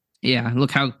 right? Yeah.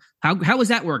 Look how was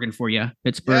that working for you,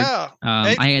 Pittsburgh?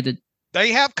 Yeah.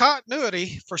 They have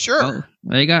continuity for sure. Oh,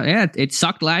 it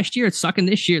sucked last year. It's sucking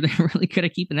this year. They're really good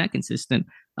at keeping that consistent.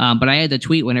 But I had the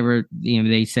tweet whenever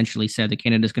they essentially said that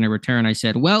Canada's going to return. I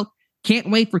said, well,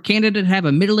 can't wait for Canada to have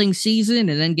a middling season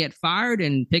and then get fired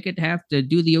and Pickett to have to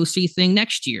do the OC thing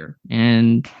next year.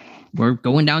 And we're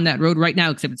going down that road right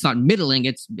now, except it's not middling.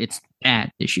 It's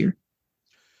bad this year.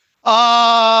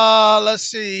 Let's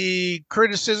see.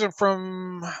 Criticism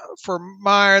for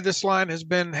Meyer. This line has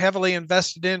been heavily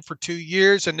invested in for 2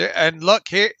 years, and look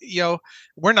here.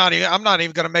 I'm not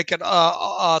even going to make it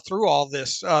through all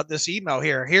this email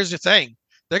here. Here's the thing: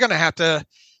 they're going to have to.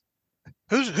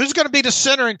 Who's going to be the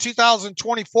center in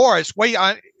 2024?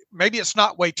 Maybe it's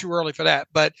not way too early for that,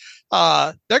 but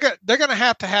they're going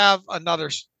to have another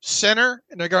center,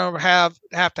 and they're going to have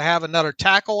to have another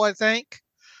tackle, I think.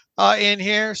 In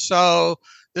here. So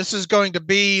this is going to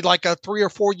be like a 3 or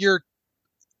 4 year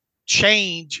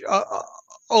change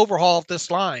overhaul of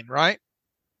this line, right?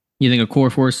 You think a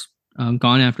core force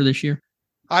gone after this year?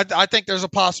 I think there's a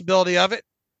possibility of it.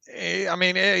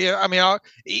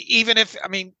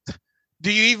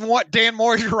 Do you even want Dan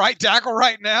Moore as your right tackle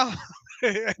right now?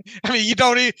 I mean, you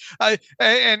don't even,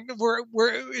 and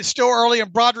it's still early in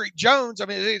Broderick Jones. I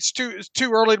mean, it's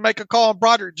too early to make a call on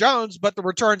Broderick Jones, but the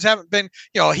returns haven't been,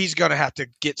 he's going to have to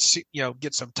get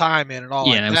some time in and all.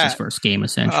 Yeah, that was his first game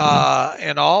essentially.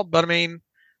 And all, but I mean,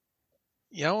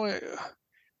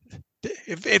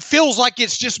 it feels like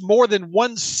it's just more than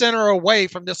one center away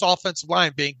from this offensive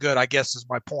line being good, I guess is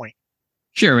my point.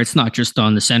 Sure, it's not just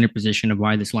on the center position of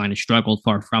why this line has struggled,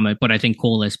 far from it, but I think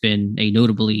Cole has been a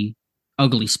notably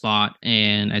ugly spot,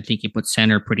 and I think you put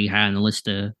center pretty high on the list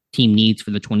of team needs for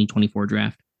the 2024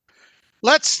 draft.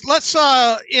 Let's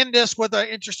end this with an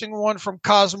interesting one from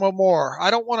Cosmo Moore. I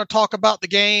don't want to talk about the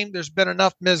game. There's been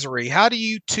enough misery. How do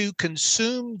you two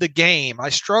consume the game? I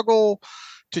struggle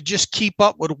to just keep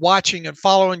up with watching and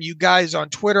following you guys on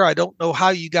Twitter. I don't know how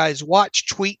you guys watch,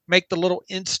 tweet, make the little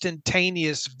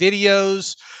instantaneous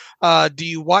videos. Do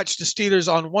you watch the Steelers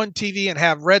on one TV and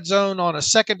have Red Zone on a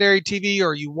secondary TV? Or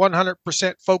are you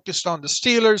 100% focused on the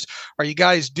Steelers? Are you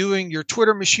guys doing your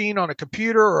Twitter machine on a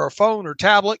computer or a phone or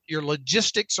tablet? Your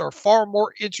logistics are far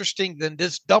more interesting than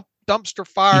this dumpster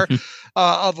fire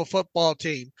of a football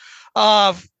team.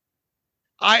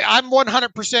 I'm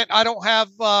 100%. I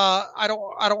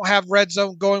don't have Red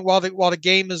Zone going while the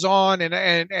game is on,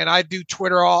 and I do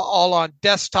Twitter all on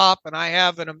desktop, and I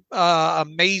have an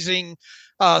amazing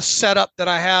setup that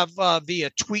I have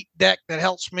via TweetDeck that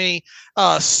helps me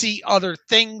see other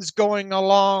things going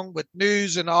along with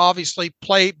news and obviously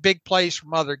big plays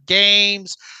from other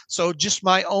games. So just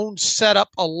my own setup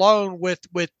alone with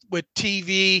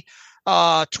TV,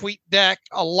 TweetDeck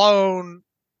alone.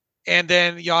 And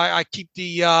then I keep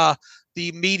the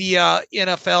media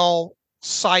NFL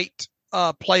site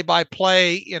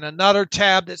play-by-play in another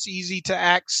tab that's easy to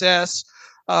access.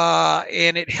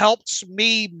 And it helps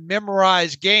me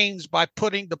memorize games by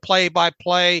putting the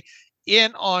play-by-play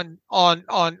in on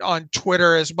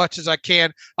Twitter as much as I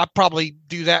can. I probably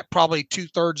do that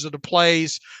 2/3 of the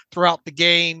plays throughout the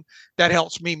game. That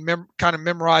helps me kind of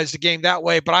memorize the game that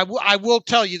way. But I will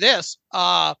tell you this.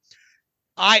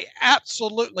 I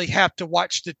absolutely have to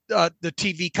watch the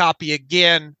TV copy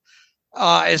again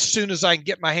as soon as I can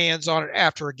get my hands on it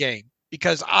after a game,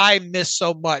 because I miss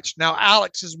so much. Now,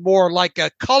 Alex is more like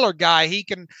a color guy.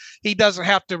 He doesn't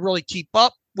have to really keep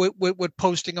up with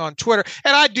posting on Twitter.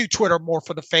 And I do Twitter more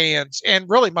for the fans and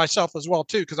really myself as well,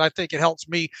 too, because I think it helps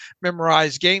me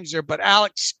memorize games there. But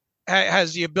Alex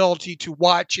has the ability to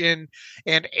watch and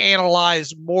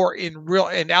analyze more in real,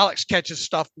 and Alex catches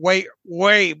stuff way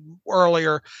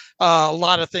earlier, a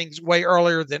lot of things way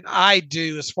earlier than I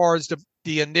do as far as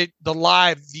the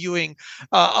live viewing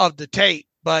of the tape.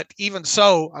 But even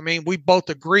so, I mean, we both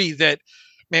agree that,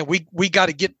 man, we got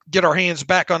to get our hands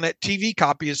back on that TV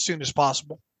copy as soon as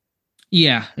possible.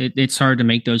 Yeah, it's hard to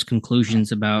make those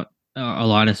conclusions about a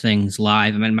lot of things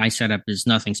live. I mean, my setup is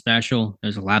nothing special.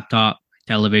 There's a laptop,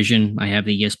 television. I have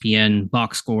the ESPN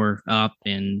box score up,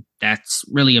 and that's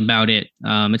really about it.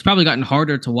 It's probably gotten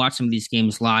harder to watch some of these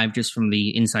games live just from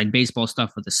the inside baseball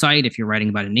stuff with the site. If you're writing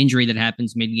about an injury that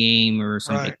happens mid-game or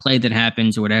some big play that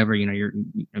happens or whatever, you're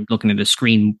looking at a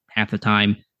screen half the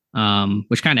time,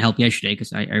 which kind of helped yesterday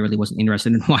because I really wasn't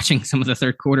interested in watching some of the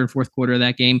third quarter and fourth quarter of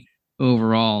that game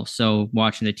overall. So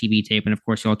watching the TV tape, and of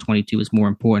course, all 22 is more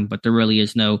important, but there really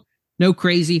is no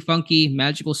crazy, funky,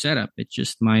 magical setup. It's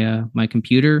just my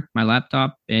computer, my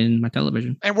laptop, and my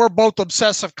television. And we're both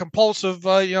obsessive compulsive,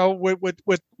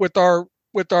 with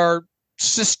our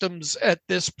systems at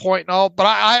this point and all. But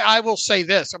I will say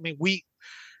this. I mean,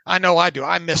 I know I do.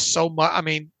 I miss so much. I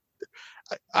mean,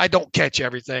 I don't catch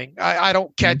everything. I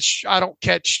don't catch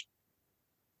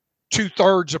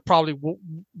 2/3 of probably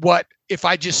what if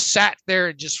I just sat there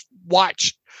and just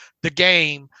watched the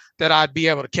game that I'd be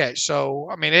able to catch. So,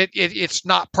 I mean, it's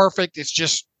not perfect. It's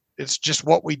just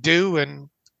what we do. And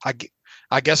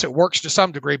I guess it works to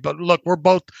some degree, but look, we're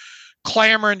both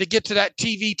clamoring to get to that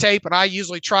TV tape. And I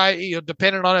usually try,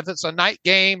 depending on if it's a night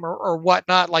game or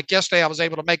whatnot. Like yesterday, I was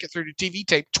able to make it through the TV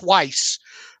tape twice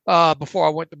before I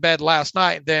went to bed last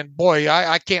night. And then, boy,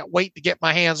 I can't wait to get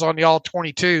my hands on the all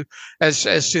 22 as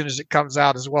soon as it comes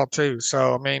out as well, too.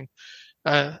 So, I mean,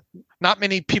 not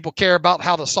many people care about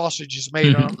how the sausage is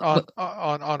made on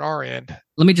our end.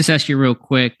 Let me just ask you real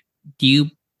quick. Do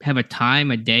you have a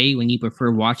time, a day when you prefer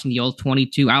watching the all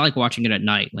 22? I like watching it at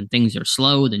night when things are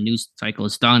slow, the news cycle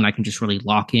is done. I can just really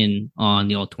lock in on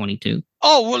the all 22.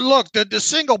 Oh, well, look, the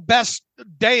single best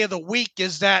day of the week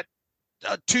is that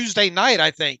Tuesday night, I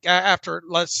think, after,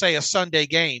 let's say, a Sunday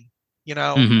game,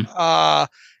 Yeah,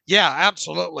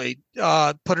 absolutely.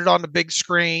 Put it on the big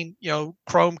screen,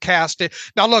 Chromecast it.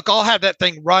 Now, look, I'll have that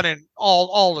thing running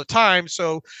all the time.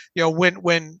 So,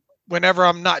 whenever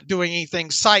I'm not doing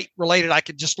anything site related, I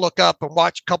can just look up and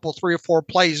watch a couple, 3 or 4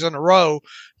 plays in a row,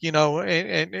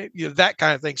 and that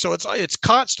kind of thing. So it's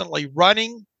constantly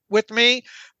running with me.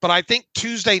 But I think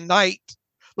Tuesday night,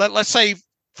 let's say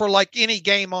for like any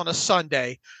game on a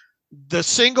Sunday, the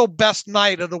single best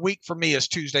night of the week for me is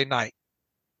Tuesday night.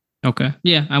 Okay.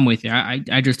 Yeah, I'm with you.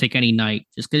 I just take any night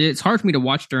just because it's hard for me to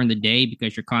watch during the day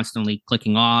because you're constantly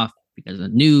clicking off because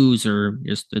of news or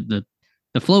just the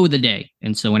flow of the day.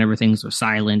 And so whenever things are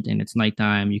silent and it's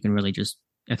nighttime, you can really just,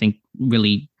 I think,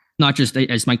 really not just,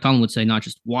 as Mike Tomlin would say, not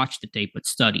just watch the tape, but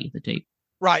study the tape.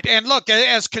 Right. And look,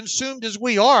 as consumed as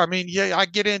we are, I mean, I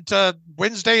get into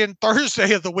Wednesday and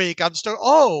Thursday of the week. I'm still,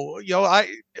 I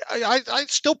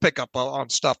still pick up on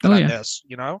stuff that I miss,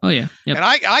 Oh, yeah. Yep. And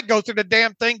I go through the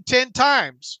damn thing 10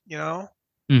 times,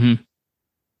 Mm-hmm.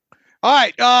 All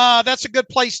right. That's a good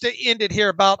place to end it here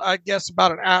about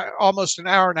an hour, almost an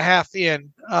hour and a half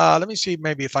in. Let me see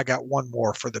maybe if I got one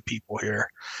more for the people here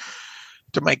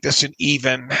to make this an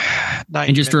even 90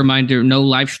 And just a reminder, no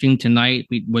live stream tonight.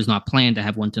 We was not planned to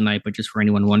have one tonight, but just for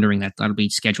anyone wondering, that'll be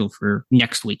scheduled for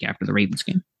next week after the Ravens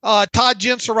game. Todd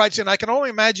Jensen writes in, I can only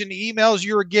imagine the emails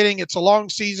you were getting. It's a long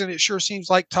season. It sure seems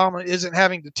like Tomlin isn't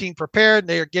having the team prepared.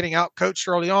 They are getting out coached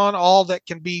early on. All of that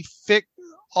can be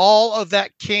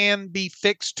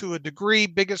fixed to a degree.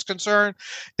 Biggest concern,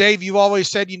 Dave, you always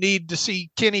said you need to see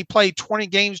Kenny play 20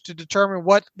 games to determine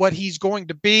what he's going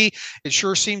to be. It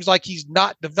sure seems like he's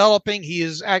not developing. He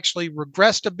has actually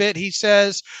regressed a bit, he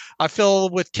says. I feel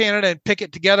with Canada and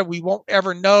Pickett together, we won't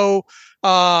ever know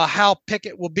how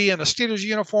Pickett will be in a Steelers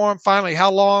uniform. Finally,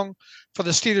 how long for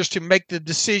the Steelers to make the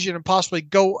decision and possibly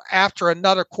go after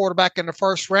another quarterback in the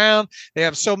first round? They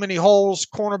have so many holes,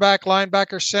 cornerback,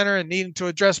 linebacker, center, and needing to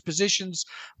address positions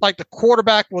like the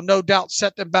quarterback will no doubt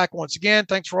set them back once again.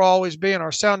 Thanks for always being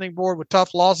our sounding board with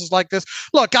tough losses like this.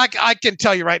 Look, I can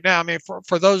tell you right now, I mean,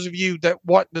 for those of you that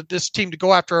want this team to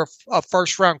go after a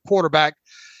first round quarterback,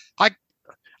 I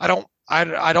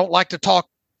don't like to talk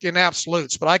in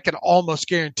absolutes, but I can almost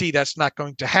guarantee that's not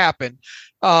going to happen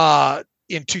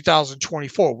in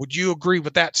 2024. Would you agree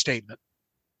with that statement?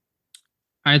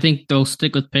 I think they'll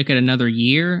stick with Pickett another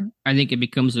year. I think it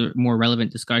becomes a more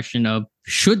relevant discussion of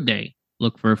should they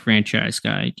look for a franchise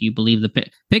guy? Do you believe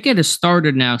Pickett has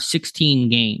started now 16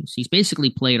 games? He's basically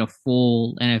played a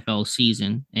full NFL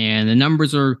season, and the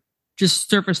numbers are just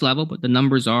surface level, but the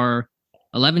numbers are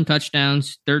 11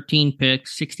 touchdowns, 13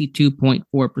 picks,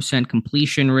 62.4%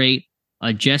 completion rate,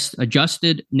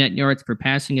 adjusted net yards per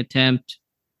passing attempt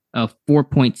of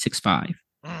 4.65.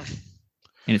 And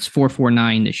it's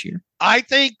 4.49 this year. I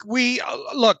think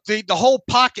the whole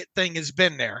pocket thing has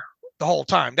been there the whole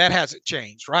time. That hasn't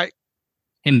changed, right?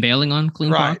 Him bailing on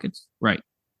clean pockets? Right.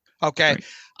 Okay. Right.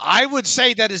 I would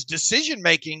say that his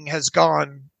decision-making has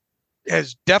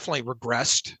definitely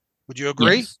regressed. Would you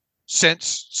agree? Yes.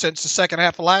 Since the second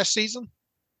half of last season?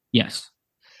 Yes.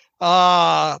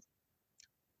 What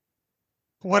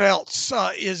else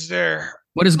is there?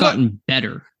 What has gotten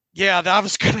better? Yeah, I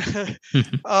was gonna.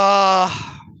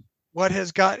 What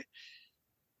has got?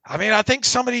 I mean, I think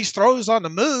some of these throws on the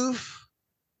move.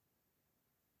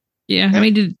 Yeah, I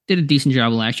mean, did a decent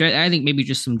job last year. I think maybe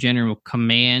just some general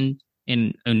command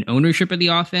and ownership of the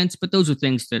offense, but those are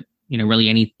things that really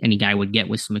any guy would get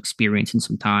with some experience and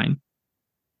some time.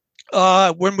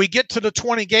 When we get to the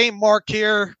 20 game mark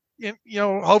here,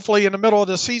 hopefully in the middle of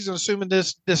the season, assuming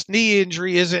this knee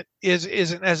injury isn't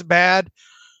as bad,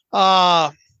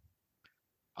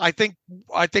 I think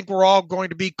we're all going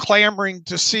to be clamoring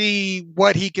to see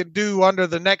what he can do under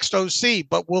the next OC.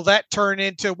 But will that turn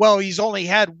into, well, he's only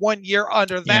had 1 year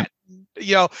under that?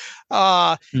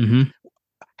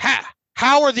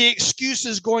 how are the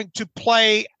excuses going to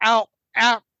play out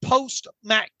at post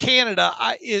Matt Canada?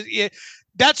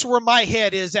 That's where my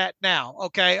head is at now.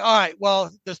 Okay. All right.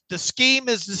 Well, the scheme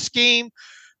is the scheme.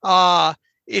 I'm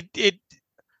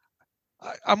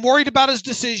worried about his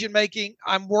decision making.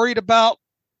 I'm worried about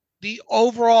the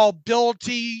overall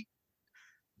ability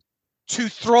to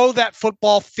throw that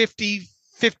football 50,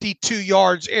 52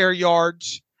 yards, air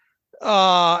yards.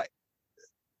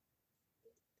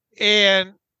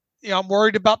 And I'm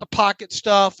worried about the pocket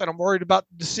stuff, and I'm worried about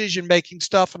the decision-making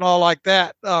stuff and all like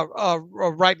that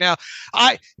right now.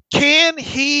 Can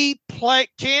he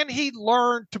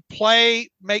learn to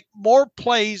make more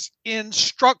plays in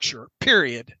structure,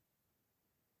 period?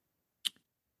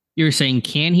 You're saying,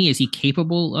 can he? Is he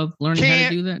capable of learning how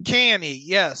to do that? Can he?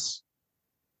 Yes.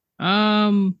 Yeah,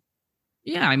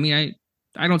 I mean,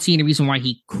 I don't see any reason why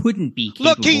he couldn't be capable.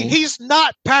 Look, he's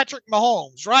not Patrick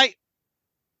Mahomes, right?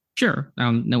 Sure. I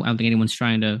don't think anyone's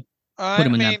trying to put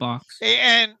him in that box.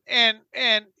 And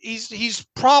he's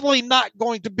probably not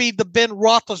going to be the Ben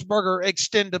Roethlisberger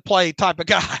extended play type of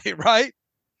guy, right?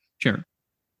 Sure.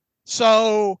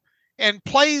 So, and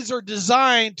plays are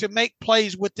designed to make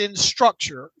plays within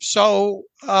structure. So,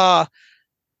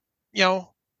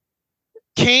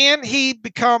 can he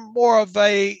become more of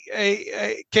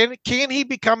can he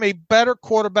become a better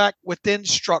quarterback within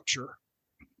structure?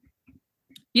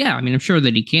 Yeah, I mean, I'm sure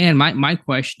that he can. My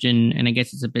question, and I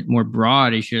guess it's a bit more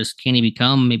broad, is just, can he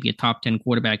become maybe a top 10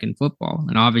 quarterback in football?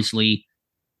 And obviously,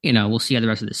 we'll see how the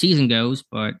rest of the season goes,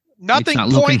 but nothing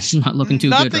it's not looking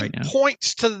too good right now. Nothing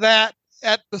points to that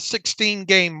at the 16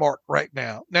 game mark right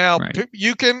now. Now, right.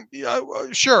 You can,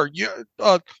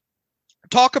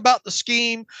 talk about the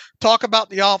scheme, talk about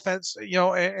the offense,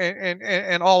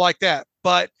 and all like that.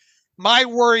 But my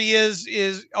worry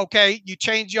is okay, you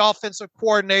change the offensive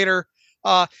coordinator.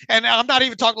 And I'm not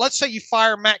even talking, let's say you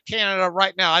fire Matt Canada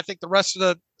right now. I think the rest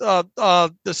of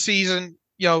the season,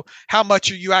 how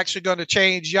much are you actually going to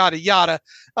change, yada, yada.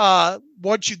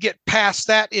 Once you get past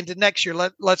that into next year,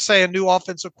 let's say a new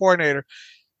offensive coordinator,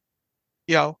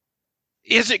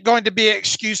 is it going to be an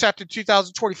excuse after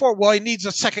 2024? Well, he needs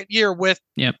a second year with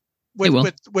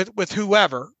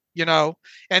whoever,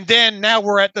 and then now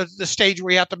we're at the stage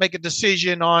where you have to make a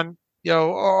decision on,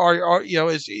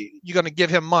 is you going to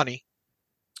give him money?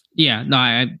 Yeah, no,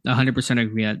 I 100%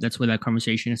 agree. That's where that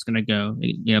conversation is going to go.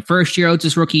 First year, it's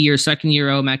his rookie year. Second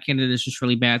year, Matt Canada is just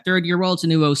really bad. Third year, it's a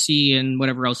new OC and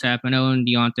whatever else happened. And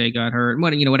Deontay got hurt.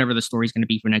 Whatever the story's going to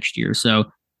be for next year. So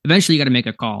eventually, you got to make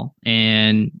a call.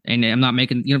 And I'm not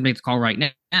making make the call right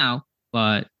now,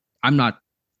 but I'm not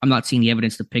seeing the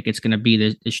evidence that Pickett's going to be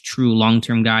this true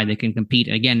long-term guy that can compete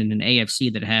again in an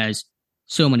AFC that has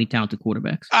so many talented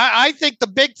quarterbacks. I think the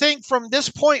big thing from this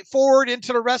point forward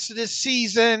into the rest of this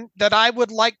season that I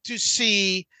would like to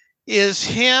see is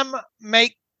him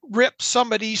rip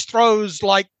some of these throws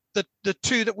like the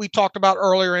two that we talked about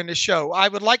earlier in the show. I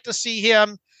would like to see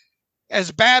him,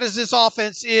 as bad as this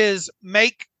offense is,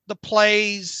 make the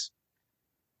plays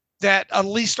that at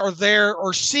least are there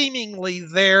or seemingly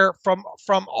there from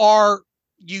our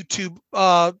YouTube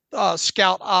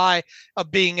scout eye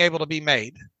of being able to be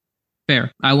made.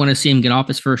 Fair. I want to see him get off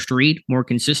his first read more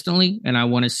consistently, and I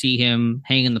want to see him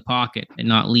hang in the pocket and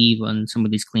not leave on some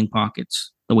of these clean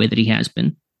pockets the way that he has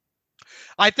been.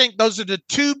 I think those are the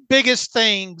two biggest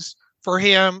things for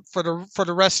him for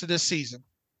the rest of this season.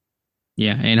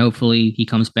 Yeah, and hopefully he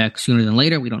comes back sooner than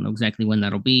later. We don't know exactly when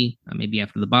that'll be. Maybe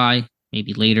after the bye,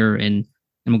 maybe later, and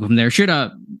we'll go from there.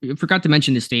 Forgot to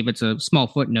mention this, Dave. It's a small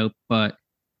footnote, but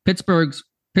Pittsburgh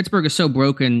is so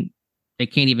broken. They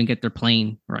can't even get their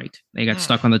plane right. They got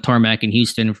stuck on the tarmac in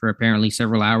Houston for apparently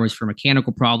several hours for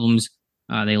mechanical problems.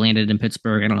 They landed in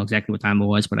Pittsburgh. I don't know exactly what time it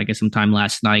was, but I guess sometime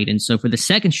last night. And so for the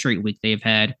second straight week, they've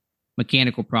had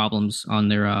mechanical problems on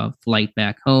their flight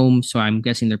back home. So I'm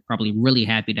guessing they're probably really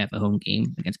happy to have a home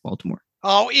game against Baltimore.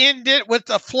 I'll end it with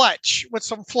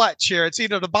some Fletch here. It's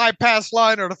either the bypass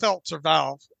line or the Feltzer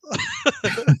valve.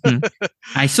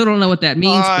 I still don't know what that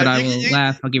means, but I will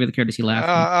laugh. I'll give you the courtesy laugh. All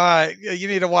right. You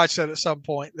need to watch that at some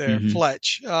point there,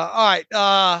 Fletch. All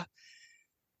right.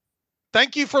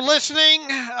 Thank you for listening.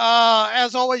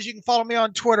 As always, you can follow me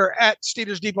on Twitter at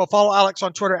Steelers Depot. Follow Alex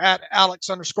on Twitter at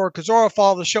Alex_Kozora.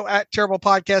 Follow the show at Terrible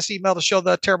Podcast. Email the show,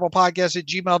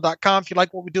 theterriblepodcast@gmail.com. If you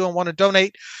like what we do and want to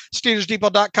donate,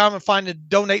 SteelersDepot.com and find the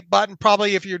donate button.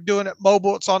 Probably if you're doing it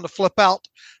mobile, it's on the flip out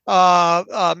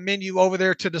menu over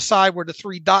there to the side where the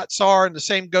three dots are. And the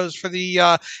same goes for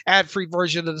the ad-free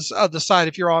version of the site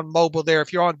if you're on mobile there.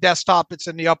 If you're on desktop, it's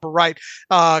in the upper right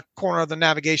corner of the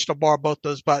navigational bar, both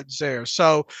those buttons there.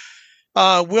 So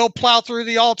We'll plow through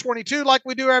the all 22 like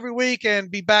we do every week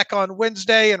and be back on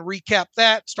Wednesday and recap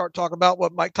that, start talking about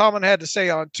what Mike Tomlin had to say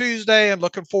on Tuesday, and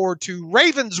looking forward to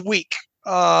Ravens week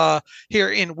here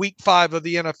in week 5 of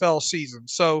the NFL season.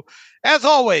 So as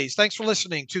always, thanks for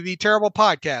listening to the Terrible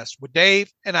Podcast with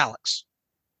Dave and Alex.